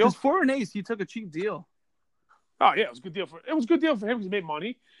took the deal. Because for an ace, he took a cheap deal. Oh yeah, it was a good deal for him because he made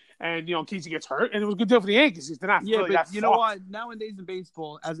money, and Casey gets hurt, and it was a good deal for the Yankees because they're not really that. You know what? Nowadays in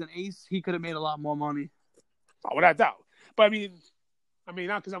baseball, as an ace, he could have made a lot more money. Oh, without doubt. But I mean,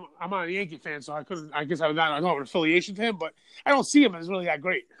 not because I'm not a Yankee fan, so I couldn't. I guess I don't have an affiliation to him, but I don't see him as really that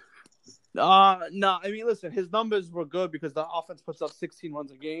great. No. I mean, listen, his numbers were good because the offense puts up 16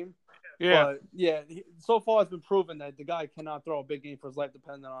 runs a game. Yeah, but so far it's been proven that the guy cannot throw a big game for his life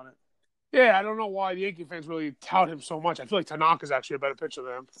dependent on it. Yeah, I don't know why the Yankee fans really tout him so much. I feel like Tanaka's actually a better pitcher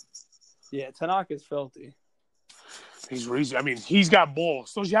than him. Yeah, Tanaka's filthy. He's got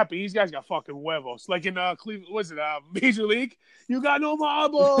balls. Those Japanese guys got fucking huevos. Like in Cleveland, Major League? You got no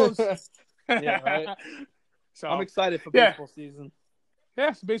marbles. Yeah, right. So I'm excited for baseball season.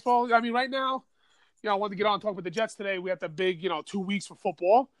 Yeah, so baseball. I mean, right now, I wanted to get on and talk with the Jets today. We have the big, 2 weeks for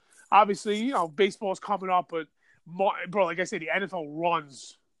football. Obviously, baseball is coming up, but bro, like I said, the NFL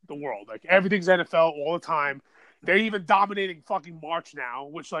runs the world. Like, everything's NFL all the time. They're even dominating fucking March now,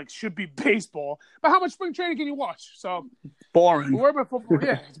 which, like, should be baseball. But how much spring training can you watch? So boring. We're about football.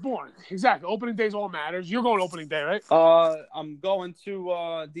 Yeah, it's boring. Exactly. Opening day's all matters. You're going opening day, right? I'm going to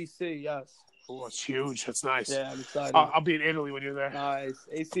DC. Yes. Oh, it's huge. That's nice. Yeah, I'm excited. I'll be in Italy when you're there. Nice.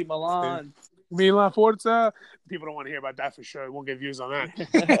 AC Milan. Milan Forza. People don't want to hear about that for sure. We won't get views on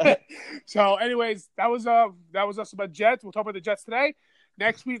that. So, anyways, that was us about Jets. We'll talk about the Jets today.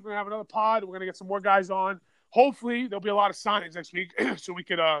 Next week, we're going to have another pod. We're going to get some more guys on. Hopefully, there'll be a lot of signings next week so we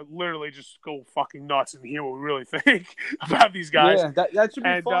could literally just go fucking nuts and hear what we really think about these guys. Yeah, that should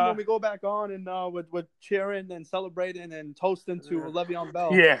be fun when we go back on and with cheering and celebrating and toasting to Le'Veon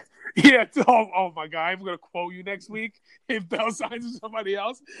Bell. Yeah. Oh, my God. I'm going to quote you next week if Bell signs with somebody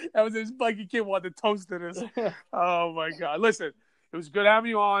else. That was this Mikey kid wanted to toast to this. Oh, my God. Listen, it was good having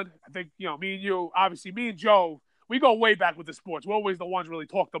you on. I think, me and you, obviously, me and Joe, we go way back with the sports. We're always the ones really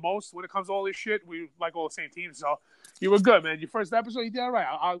talk the most when it comes to all this shit. We like all the same teams. So you were good, man. Your first episode, you did all right.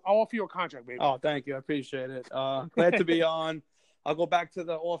 I'll offer you a contract, baby. Oh, thank you. I appreciate it. Glad to be on. I'll go back to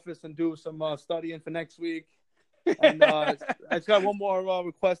the office and do some studying for next week. And I just got one more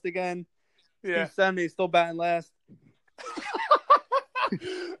request again. Yeah. Steve Semney is still batting last.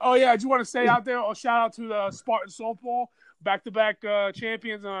 Oh, yeah. I just want to say out there, a shout out to the Spartan softball, back-to-back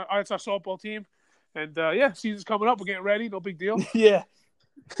champions. It's our softball team. And, season's coming up. We're getting ready. No big deal. Yeah.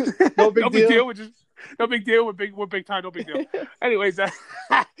 No big deal. No big deal. We're big time. No big deal. Anyways, all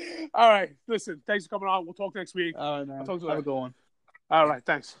right. Listen, thanks for coming on. We'll talk next week. All right, man. I'll talk to you Have later. a good one. All right.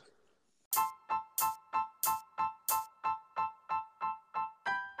 Thanks.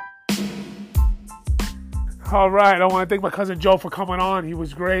 All right. I want to thank my cousin Joe for coming on. He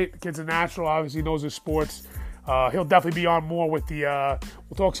was great. The kid's a natural. Obviously knows his sports. He'll definitely be on more with the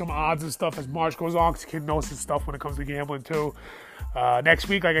we'll talk some odds and stuff as March goes on, because the kid knows his stuff when it comes to gambling too. Next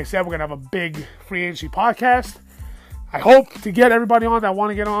week, like I said, we're going to have a big free agency podcast. I hope to get everybody on that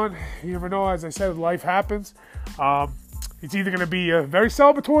want to get on. You never know. As I said, life happens. It's either going to be a very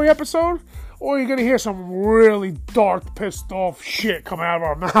celebratory episode, or you're going to hear some really dark, pissed off shit coming out of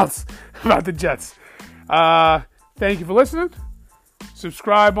our mouths about the Jets. Thank you for listening.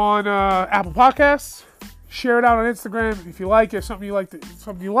 Subscribe on Apple Podcasts. Share it out on Instagram if you like it. Something you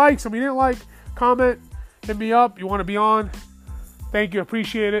something you didn't like. Comment. Hit me up. You want to be on. Thank you.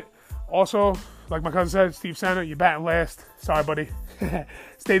 Appreciate it. Also, like my cousin said, Steve Santa, you're batting last. Sorry, buddy.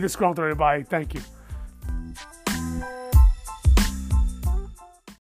 Stay disgruntled, everybody. Thank you.